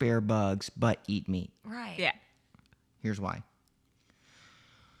spare bugs but eat meat? right. Yeah. Here's why.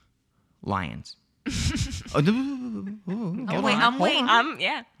 Lions. Oh, wait, I'm waiting.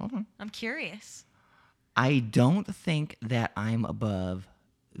 Yeah. I'm curious. I don't think that I'm above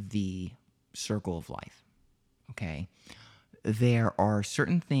the circle of life. Okay? There are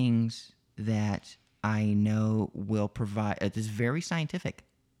certain things that I know will provide. It is very scientific.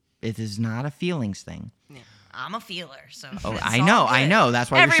 It is not a feelings thing. I'm a feeler, so Oh, it's I all know, good. I know.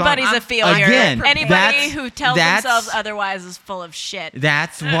 That's why Everybody's you're a failure. Again, Anybody that's- who tells that's- themselves otherwise is full of shit.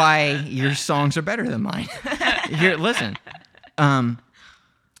 That's why your songs are better than mine. Here, listen.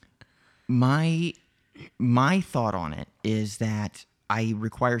 My thought on it is that I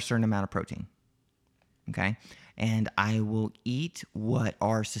require a certain amount of protein. Okay? And I will eat what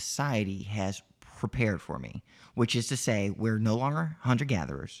our society has prepared for me, which is to say we're no longer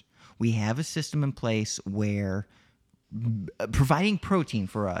hunter-gatherers. We have a system in place where providing protein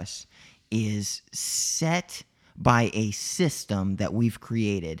for us is set by a system that we've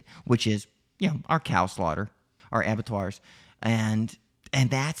created, which is, our cow slaughter, our abattoirs, and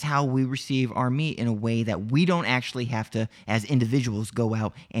that's how we receive our meat in a way that we don't actually have to, as individuals, go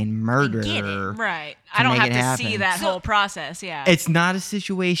out and murder. get it. Right. to I don't make have it to happen. see that whole process. Yeah. It's not a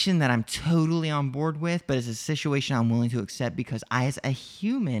situation that I'm totally on board with, but it's a situation I'm willing to accept because I, as a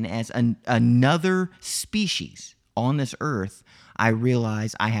human, as another species on this earth, I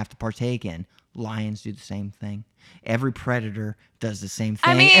realize I have to partake in. Lions do the same thing. Every predator does the same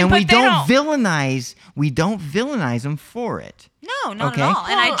thing, I mean, and but we they don't villainize them for it. No, not Okay. at all.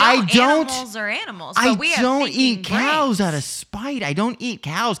 And Well, I I don't. don't- Animals are animals. I But we have don't thinking eat cows brains. out of spite. I don't eat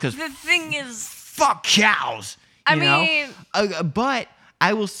cows because the thing is, fuck cows. I you know? mean- But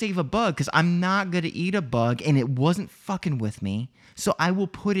I will save a bug because I'm not going to eat a bug and it wasn't fucking with me. So I will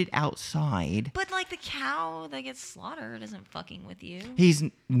put it outside. But like the cow that gets slaughtered isn't fucking with you.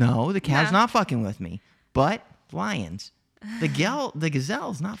 The cow's Yeah. not fucking with me. But lions. The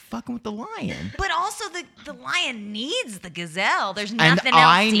gazelle's not fucking with the lion. But also the lion needs the gazelle. There's And nothing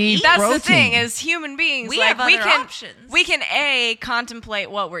I else to need eat. That's the protein. thing, as human beings, We like have we other can options. we can A, contemplate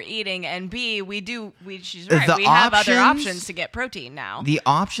what we're eating, and B, she's right. The We have other options- options to get protein now. The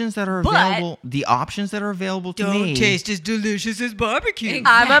options that are But- available to me. as delicious as barbecue.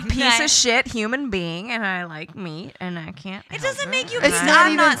 I'm a Exactly. piece of shit human being, and I like meat, and I can't. It help doesn't make you. It's I'm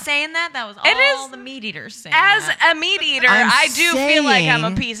not not even- saying that. That was It all is- the meat eaters saying. As that. a meat eater, I'm I do feel like I'm a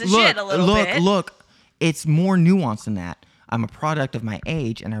saying- piece of look, shit a little look, bit. Look, it's more nuanced than that. I'm a product of my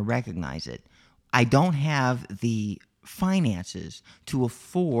age, and I recognize it. I don't have the finances to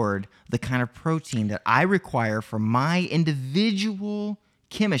afford the kind of protein that I require for my individual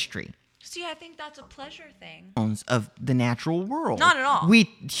chemistry See, I think that's a pleasure thing. of the natural world. Not at all. We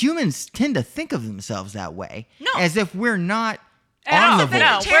humans tend to think of themselves that way, No. as if we're not At all. omnivores.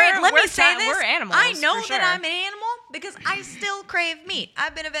 No. Vegetarian, let me we're say ta- this. we're animals, I know for that sure. I'm an animal because I still crave meat.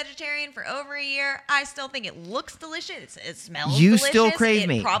 I've been a vegetarian for over a year. I still think it looks delicious. It smells You delicious. still crave it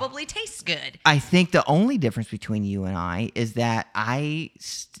meat. probably tastes good. I think the only difference between you and I is that I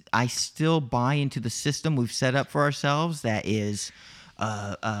still buy into the system we've set up for ourselves that is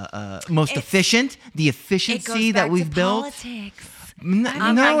most efficient, the efficiency that we've built. Politics. No,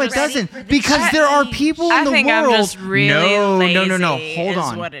 not it ready doesn't, for the because there are change. people I in the think world. I'm just really no, lazy. no. Hold is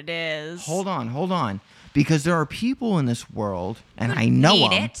on. what it is. Hold on. Because there are people in this world, and I know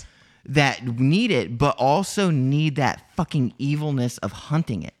need them, it. that need it, but also need that fucking evilness of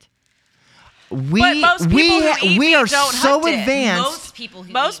hunting it. We But most people who eat we meat are don't so hunt it. advanced.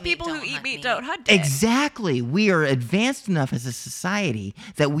 Most people who eat hunt meat don't hunt it. Exactly. We are advanced enough as a society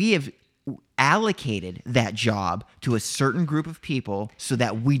that we have allocated that job to a certain group of people so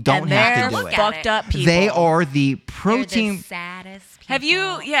that we don't And have they're to do look it. at fucked up people. They are the They're protein. the saddest people. Have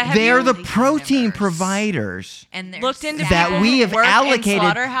you? Yeah. Have They you are the the protein universe. providers. And they're looked into that people we who have work allocated- in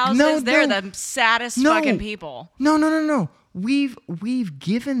slaughterhouses? No, They're no. the saddest No. fucking people. No. We've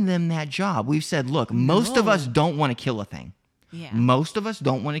given them that job. We've said, look, most of us don't want to kill a thing. Yeah. Most of us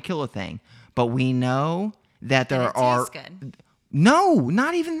don't want to kill a thing, but we know that there it are. tastes good. No,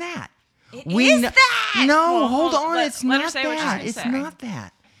 not even that. It We is kn- that! No, Well, hold hold- on. let- It's let her not say what she's that. gonna It's say. not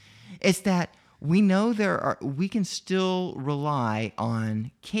that. It's that we know we can still rely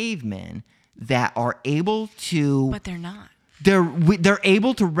on cavemen that are able to. But they're not. They're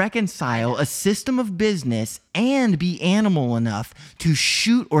able to reconcile a system of business and be animal enough to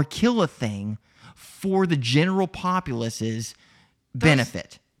shoot or kill a thing for the general populace's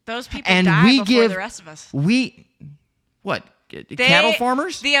benefit. Those people And die we before give the rest of us. what cattle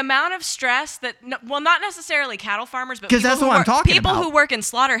farmers? The amount of stress that, well, not necessarily cattle farmers, but 'Cause people that's who what I'm work- talking people about. who work in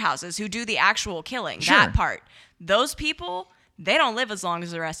slaughterhouses who do the actual killing. Sure. That part. Those people, they don't live as long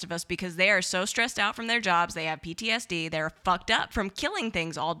as the rest of us because they are so stressed out from their jobs. They have PTSD. They're fucked up from killing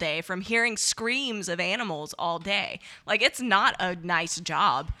things all day, from hearing screams of animals all day. Like, it's not a nice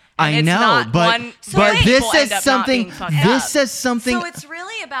job. And I it's know, not but one, but people this end says up not something. being fucked This up. says something. So it's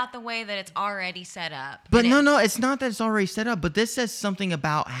really about the way that it's already set up. But And no, it's not that it's already set up. But this says something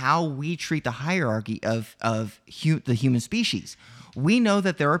about how we treat the hierarchy of the human species. We know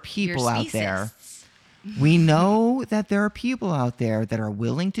that there are people out there. We know that there are people out there that are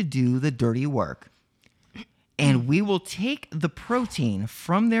willing to do the dirty work. And we will take the protein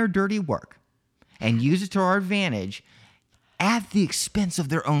from their dirty work and use it to our advantage at the expense of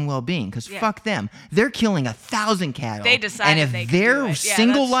their own well-being. Because fuck them. They're killing 1,000 cattle. They decided And if they could do their it. Yeah,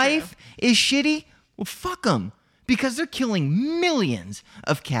 single that's life is shitty, well, fuck them. Because they're killing millions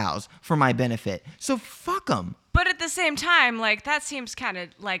of cows for my benefit. So fuck them. But at the same time, like, that seems kind of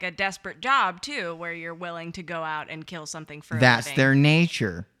like a desperate job too, where you're willing to go out and kill something for a That's living. their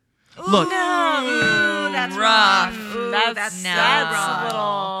nature. Look, That's rough. Ooh, That's No. a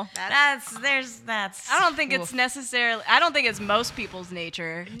little. That's. I don't think it's necessarily. I don't think it's most people's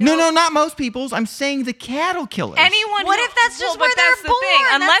nature. no, not most people's. I'm saying the cattle killers. Anyone. What who- if that's just well, where but that's they're the thing.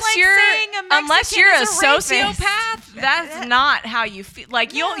 born? Unless That's like you're saying a unless Mexican you're a is a rapist. sociopath, that's not how you feel.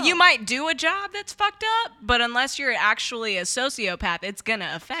 Like you might do a job that's fucked up, but unless you're actually a sociopath, it's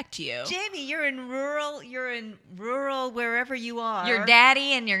gonna affect you. Jamie, you're in rural wherever you are. Your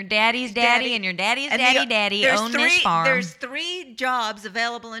daddy and your daddy's daddy and your daddy's daddy there's own three, this farm. There's 3 jobs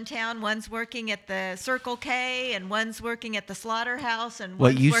available in town. One's working at the Circle K, and one's working at the slaughterhouse, and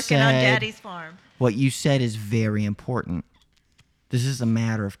What one's you working on said- Daddy's farm. What you said is very important. This is a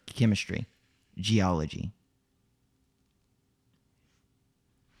matter of chemistry, geology.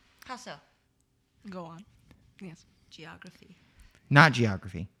 How so? Go on. Yes. Geography. Not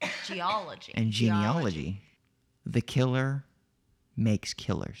geography Geology. and genealogy. The killer makes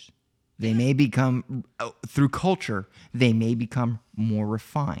killers. They may become, through culture, they may become more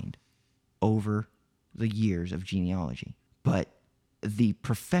refined over the years of genealogy. But the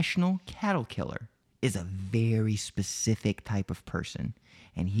professional cattle killer is a very specific type of person,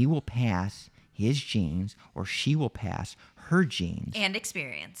 and he will pass his genes, or she will pass her genes And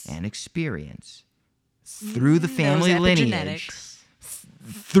experience. through the family lineage,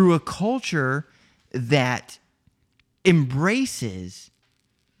 through a culture that embraces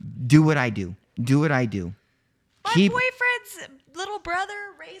do what I do. My Keep boyfriend's little brother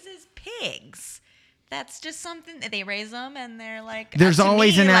raises pigs. That's just something they raise them, and they're like. There's to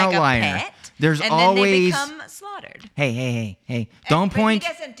always me, an like outlier. A pet, There's and always- then they become slaughtered hey. Don't But point. he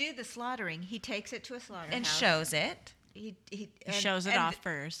doesn't do the slaughtering. He takes it to a slaughterhouse. and shows it. He Shows it off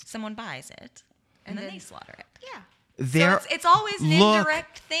first. Someone buys it, and then then- they slaughter it. Yeah. There, So it's always an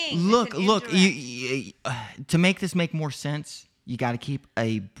indirect thing. Look. indirect. To make this make more sense, you got to keep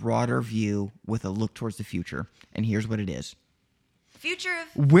a broader view with a look towards the future. And here's what it is: Future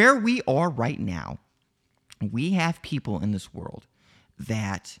of where we are right now, we have people in this world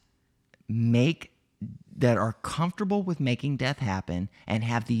that are comfortable with making death happen and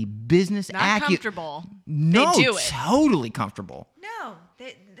have the business Not comfortable. No, They do it. totally comfortable. No.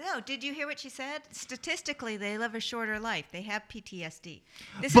 Did you hear what she said? Statistically, they live a shorter life. They have PTSD.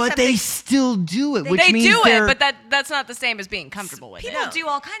 This is But they something- still do it, which They means do they're it, but that's not the same as being comfortable with people it. do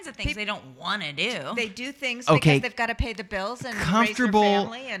all kinds of things they don't want to do. They do things Okay. because they've got to pay the bills and comfortable. raise their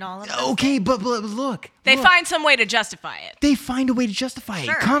family and all of that. Okay, but look. They look. find some way to justify it. They find a way to justify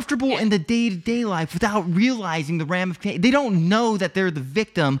Sure. it. Comfortable in the day-to-day life without realizing the ramifications. They don't know that they're the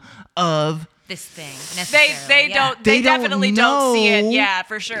victim of. this thing. They necessarily, yeah. don't. They don't definitely don't see it. know- Yeah,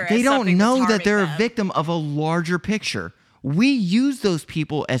 for sure. They as don't something know that's that they're a harming them. victim of a larger picture. We use those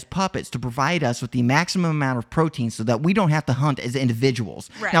people as puppets to provide us with the maximum amount of protein so that we don't have to hunt as individuals.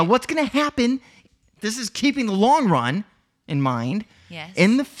 Right. Now, what's going to happen? This is keeping the long run in mind. Yes.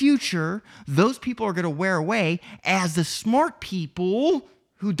 In the future, those people are going to wear away as the smart people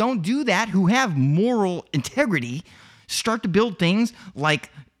who don't do that, who have moral integrity, start to build things like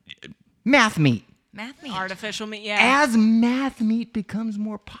math meat. Math meat. Artificial meat. Yeah. As math meat becomes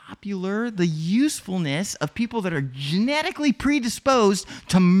more popular, the usefulness of people that are genetically predisposed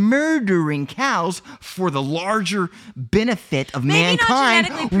to murdering cows for the larger benefit of Maybe not mankind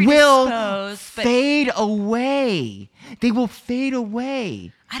genetically will predisposed, but- fade away. They will fade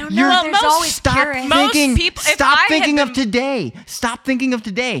away. I don't know. Well, There's most- always Stop purists. Most thinking. people- if Stop I had thinking of been- today. Stop thinking of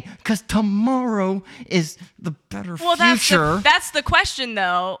today, because tomorrow is the better well, future. that's the question,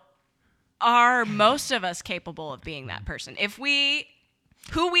 though. Are most of us capable of being that person?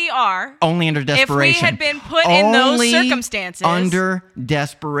 Who we are, Only under desperation. if we had been put in those Only circumstances, under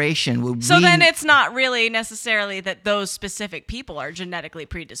desperation. Would so we- then it's not really necessarily that those specific people are genetically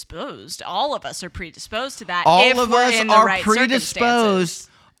predisposed. All of us are predisposed to that. all if of we're us in the are right predisposed circumstances.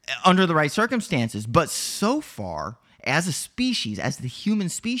 under the right circumstances. But so far, as a species, as the human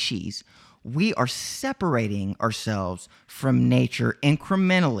species, we are separating ourselves from nature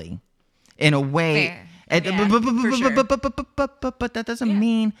incrementally in a way. Fair. But that doesn't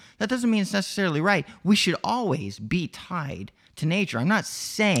mean it's necessarily right. We should always be tied to nature. I'm not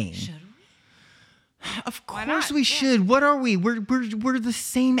saying. Of course not? we should. What are we? We're the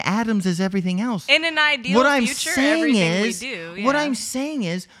same atoms as everything else. In an ideal what I'm future, saying everything is, we do. what yeah. I'm saying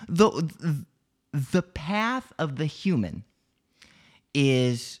is the path of the human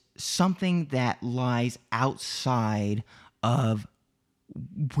is something that lies outside of.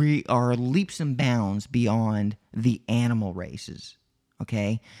 We are leaps and bounds beyond the animal races,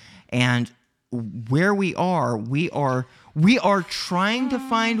 okay? And where we are trying to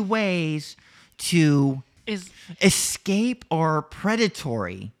find ways to escape our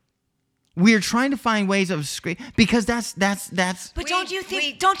predatory. We are trying to find ways of escape because that's. But don't you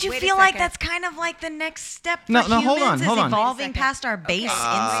think? Don't you wait a feel like second. that's kind of like the next step for No, humans? hold on, is hold on. evolving Wait a second. past our base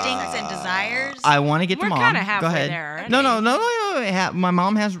instincts and desires. I want to get to We're mom. kinda halfway Go ahead. there already. No. My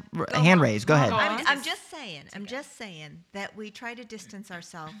mom has hand raised. Go ahead. I'm just saying that we try to distance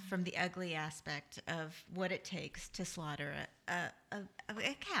ourselves from the ugly aspect of what it takes to slaughter a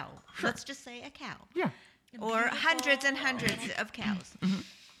cow. Let's just say a cow. Yeah. Or hundreds and hundreds of cows.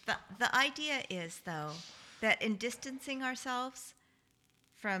 The idea is, though, that in distancing ourselves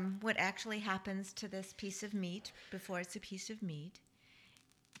from what actually happens to this piece of meat before it's a piece of meat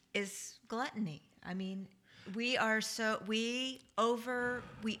is gluttony. I mean, we over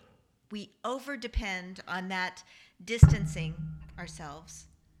depend on that distancing ourselves.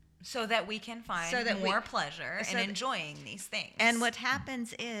 so that we can find So that more pleasure so in that- enjoying these things. And what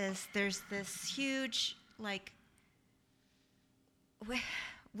happens is there's this huge, like,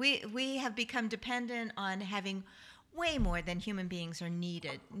 We have become dependent on having way more than human beings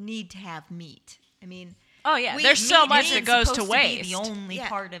need to have meat. I mean, Oh yeah, there's so much that goes to waste. The only Yeah.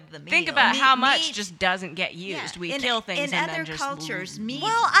 part of the meal. Think about how much meat- just doesn't get used. We in, kill things in and other then just cultures. Meat.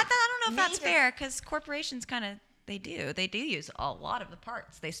 Well, I don't know if that's meat is- fair because corporations kind of they do use a lot of the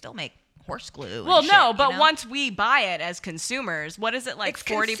parts. They still make horse glue. Well, and no, shit, but you know? once we buy it as consumers, what is it like? It's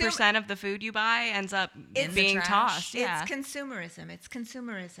 40% of the food you buy ends up It's being trash. tossed. Yeah. It's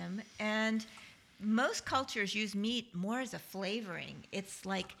consumerism, and most cultures use meat more as a flavoring. It's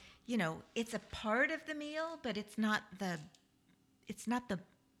like, it's a part of the meal, but it's not the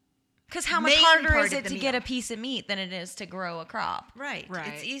Because how much main harder part is of it the to get meal. a piece of meat than it is to grow a crop? right. Right.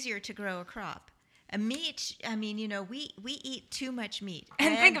 It's easier to grow a crop. A meat, I mean, we eat too much meat.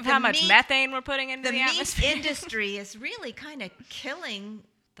 And think of the how much meat- methane we're putting into the the meat atmosphere. industry is really kind of killing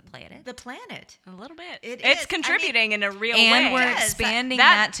The planet. the planet. A little bit. It It's is. I contributing in a real And way. we're Yes, expanding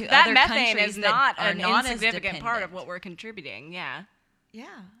that to that other methane countries is not that are an not as insignificant part of dependent. what we're contributing. Yeah. Yeah.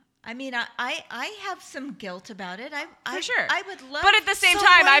 I mean, I have some guilt about it. For sure. I would love. But at the same So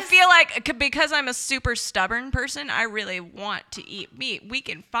time, what I is- feel like because I'm a super stubborn person, I really want to eat meat. We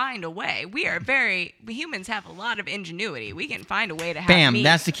can find a way. Humans have a lot of ingenuity. We can find a way to have Bam, meat.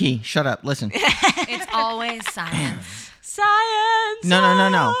 that's the key. Shut up. Listen. It's always science. Science.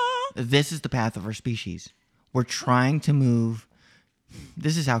 No. This is the path of our species. We're trying to move.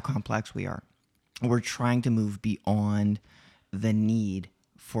 This is how complex we are. We're trying to move beyond the need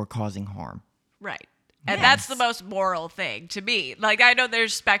for causing harm. Right. And that's the most moral thing to me. Like, I know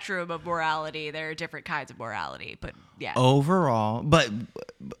there's spectrum of morality. There are different kinds of morality, but yeah. Overall,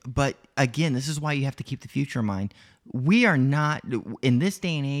 but again, this is why you have to keep the future in mind. We are not, in this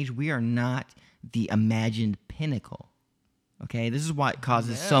day and age, we are not the imagined pinnacle. Okay? This is what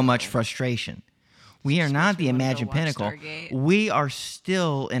causes so much frustration. We are not the we wanna go imagined watch pinnacle. Stargate. We are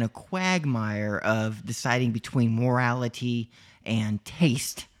still in a quagmire of deciding between morality and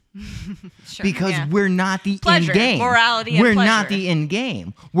taste. Because Yeah. we're not the Pleasure, end game. morality and we're not pleasure. the end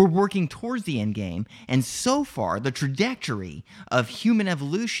game. We're working towards the end game. And so far, the trajectory of human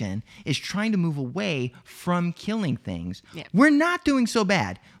evolution is trying to move away from killing things. Yeah. We're not doing so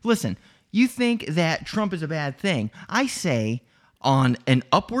bad. Listen, you think that Trump is a bad thing. I say on an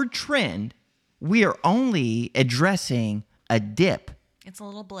upward trend, we are only addressing a dip It's a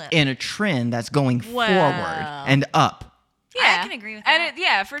little blip. in a trend that's going Well. forward and up. Yeah. I can agree with And that.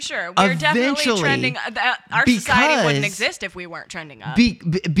 yeah, for sure. We're definitely Eventually, trending. Our society wouldn't because- exist if we weren't trending up.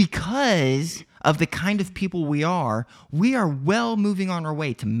 Because of the kind of people we are well moving on our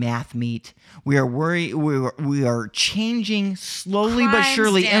way to math meat. We are changing slowly but Crime's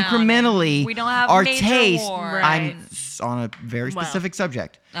surely, down, incrementally. and we don't have our major taste. war. I'm Right. on a very specific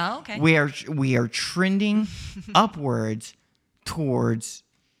subject. Oh, okay. We are trending upwards towards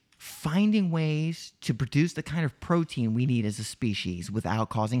finding ways to produce the kind of protein we need as a species without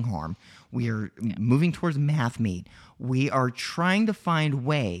causing harm. We are moving towards math meat. We are trying to find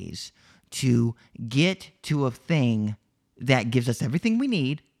ways to get to a thing that gives us everything we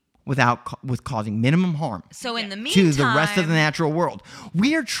need with causing minimum harm So in the meantime, to the rest of the natural world.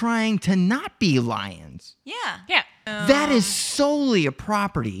 We are trying to not be lions. yeah. yeah. That is solely a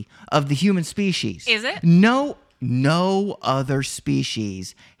property of the human species. Is it? No other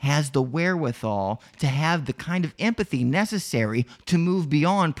species has the wherewithal to have the kind of empathy necessary to move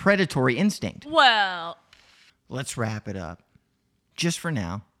beyond predatory instinct. Well, Let's wrap it up. Just for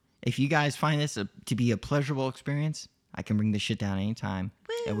now, if you guys find this to be a pleasurable experience, I can bring this shit down anytime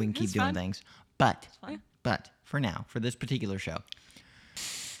and we can keep it's doing fun. things. But for now, for this particular show,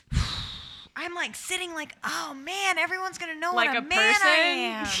 I'm like sitting like, oh man, everyone's gonna know like what a a man I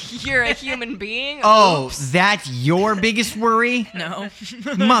am. person, you're a human being. oh, that's your biggest worry? No.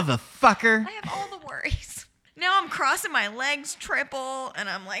 Motherfucker. I have all the worries. Now I'm crossing my legs triple and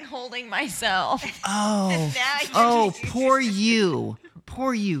I'm like holding myself. Oh, Now you oh, poor you.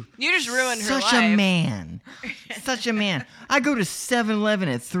 Poor you. You just ruined her Such life. a man. Such a man. I go to 7-Eleven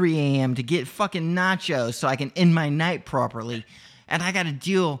at 3 a.m. to get fucking nachos so I can end my night properly. And I got to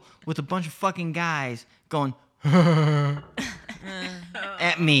deal with a bunch of fucking guys going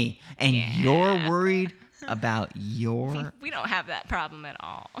at me. And you're worried about your... We don't have that problem at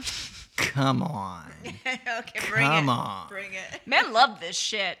all. Come on. Okay, bring Come it. on. Bring it. Men love this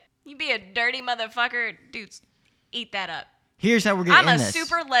shit. You be a dirty motherfucker, dudes. Eat that up. Here's how we're going I'm to a end this.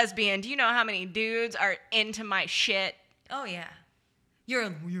 super lesbian. Do you know how many dudes are into my shit? Oh yeah. You're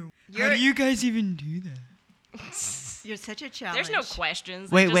How do you guys even do that? You're such a challenge. There's no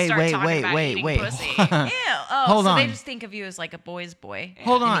questions. They Wait, just wait, start wait, talking wait, about wait, eating wait. pussy. ew. Oh, Hold so on. they just think of you as like a boy's boy.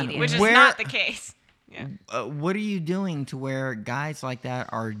 Hold on. immediately. Which is Where- not the case. Yeah. What are you doing to where guys like that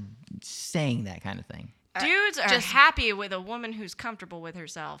are saying that kind of thing? Dudes are just- happy with a woman who's comfortable with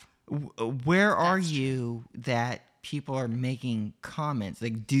herself. Where are you that people are making comments,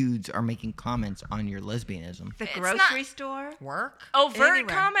 like dudes are making comments on your lesbianism? The It's grocery not- store. Work. Overt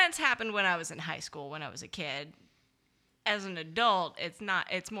Anywhere. comments happened when I was in high school, when I was a kid. As an adult,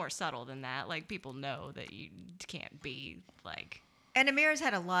 it's more subtle than that. Like, people know that you can't be like... And Amira's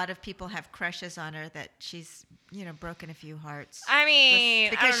had a lot of people have crushes on her that she's, broken a few hearts. I mean,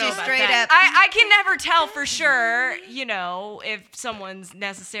 Because I don't know she's about straight that. up- I can never tell for sure, if someone's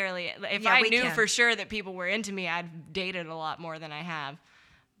necessarily... If Yeah, I we knew can. for sure that people were into me, I'd dated a lot more than I have.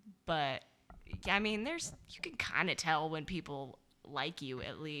 But, I mean, you can kind of tell when people like you,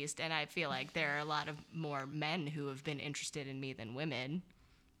 at least. And I feel like there are a lot of more men who have been interested in me than women,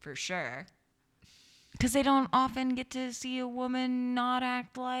 for sure. Because they don't often get to see a woman not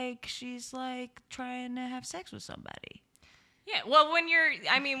act like she's like trying to have sex with somebody. Yeah, well, when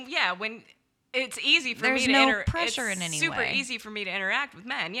it's easy for There's me to no pressure it's in any super way. easy for me to interact with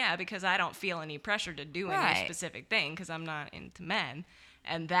men, yeah, because I don't feel any pressure to do any Right. specific thing because I'm not into men,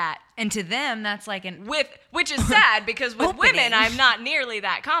 and And to them, that's like an which is sad because with Opening. women I'm not nearly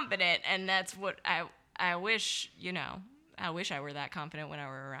that confident, and that's what I wish I wish I were that confident when I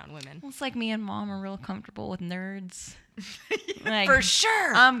were around women. Well, it's like me and Mom are real comfortable with nerds. Like, For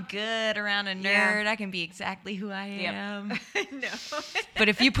sure. I'm good around a nerd. Yeah. I can be exactly who I Yep. am. No. But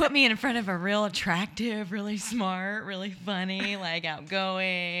if you put me in front of a real attractive, really smart, really funny, like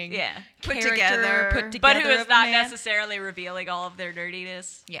outgoing, Yeah. Put character, together. put together, But who is of a not man, necessarily revealing all of their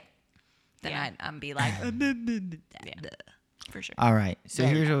dirtiness. yeah, then Yeah. I'm be like, For sure. All right, so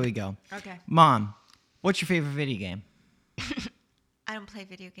There we here's where we go. Okay. Mom, what's your favorite video game? I don't play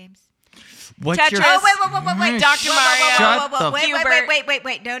video games. What's Tetris. your Oh, wait. Dr. Whoa, Mario. Shut the Wait, Hubert.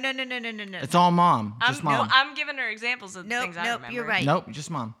 wait. No. It's all mom. Just mom. I'm giving her examples of Nope, things I nope, remember. you're right. Nope, just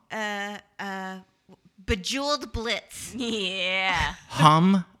mom. Bejeweled Blitz. Yeah.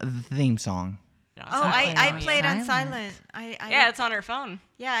 Hum the theme song. No, it's Oh, not I playing play it on Silent. silent. I Yeah, don't- it's on her phone.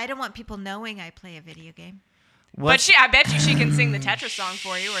 yeah, I don't want people knowing I play a video game. What's, But I bet you she can sing the Tetris song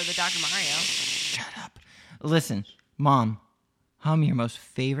for you or the Dr. Mario. Shut up. Listen, mom, hum your most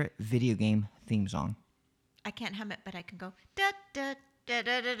favorite video game theme song. I can't hum it, but I can go da da da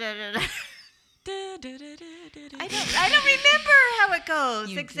da da da da. I don't remember how it goes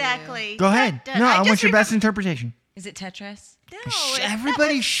You do. exactly. Go ahead. Da, da. No, I want just your best remember- interpretation. is it Tetris? No,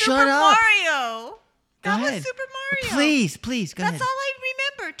 Everybody that was shut Super up. Mario. Go That ahead. was Super Mario. Please, go That's ahead. all I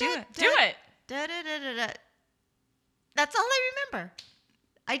remember. Do it. Do it. Da, da, da, da, da. That's all I remember.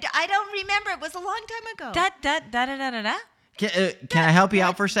 I don't remember. It was a long time ago. Da da da da da da da. Can I help you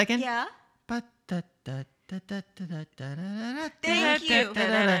out for a second? Yeah. But da, da, da, da, da, da, da, da, Thank da, you. da,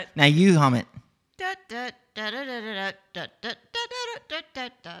 da, da. Now you hum it. Da, da, da, da, da, da, da, da, da, da, da,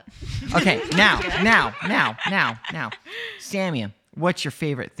 da. Okay, now. Samia, what's your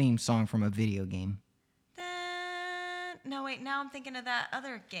favorite theme song from a video game? No, wait. Now I'm thinking of that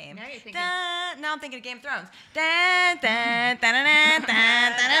other game. Now you're thinking- Now I'm thinking of Game of Thrones. I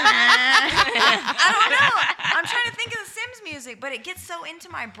don't know. I'm trying to think of the Sims music, but it gets so into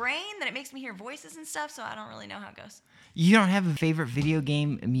my brain that it makes me hear voices and stuff, so I don't really know how it goes. You don't have a favorite video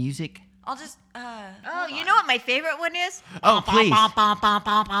game music? I'll just. Oh, you know what my favorite one is? Oh, please.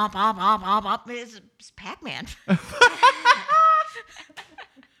 It's Pac-Man.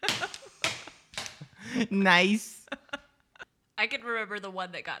 Nice. I can remember the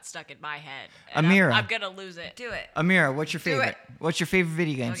one that got stuck in my head. and Amira. I'm going to lose it. do it. Amira, what's your Do favorite? it. What's your favorite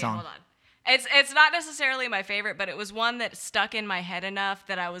video game Okay, song? hold on. It's not necessarily my favorite, but it was one that stuck in my head enough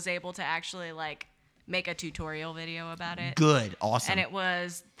that I was able to actually like make a tutorial video about it. Good, awesome. And it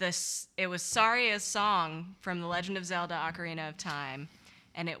was Saria's song from The Legend of Zelda: Ocarina of Time,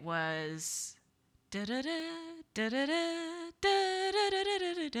 and it was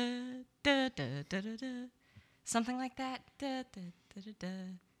something like that.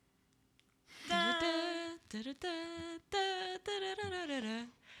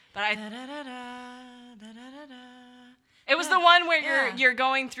 But it was the one where you're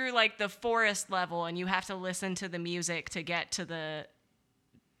going through like the forest level and you have to listen to the music to get to the,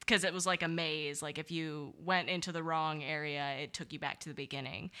 because it was like a maze. Like if you went into the wrong area, it took you back to the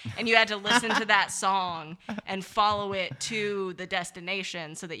beginning, and you had to listen to that song and follow it to the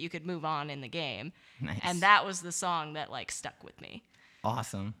destination so that you could move on in the game. Nice. And that was the song that like stuck with me,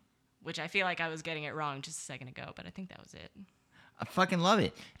 Awesome. which I feel like I was getting it wrong just a second ago, but I think that was it. I fucking love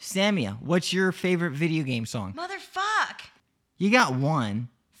it. Samia, what's your favorite video game song? Motherfuck! You got one.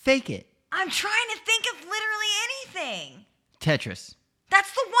 Fake it. I'm trying to think of literally anything. Tetris.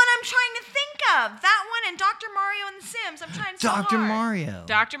 That's the one I'm trying to think of. That one and Dr. Mario and The Sims. I'm trying so hard. Dr. Mario.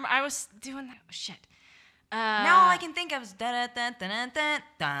 I was doing that. Oh, shit. Now all I can think of is I'll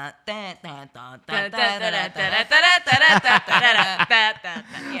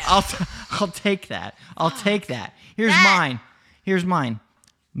take that. I'll take that. Here's mine.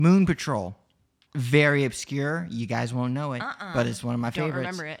 Moon Patrol. Very obscure. You guys won't know it, but it's one of my Don't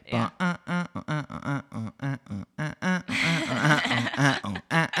favorites. remember it. Yeah.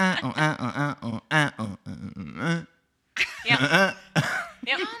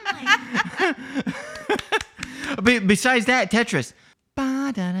 Besides that, Tetris.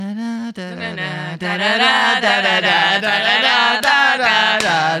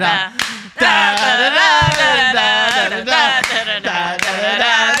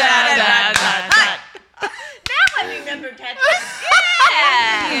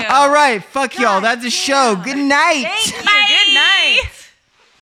 All right, fuck y'all. That's the show. Good night. Thank you. Good night.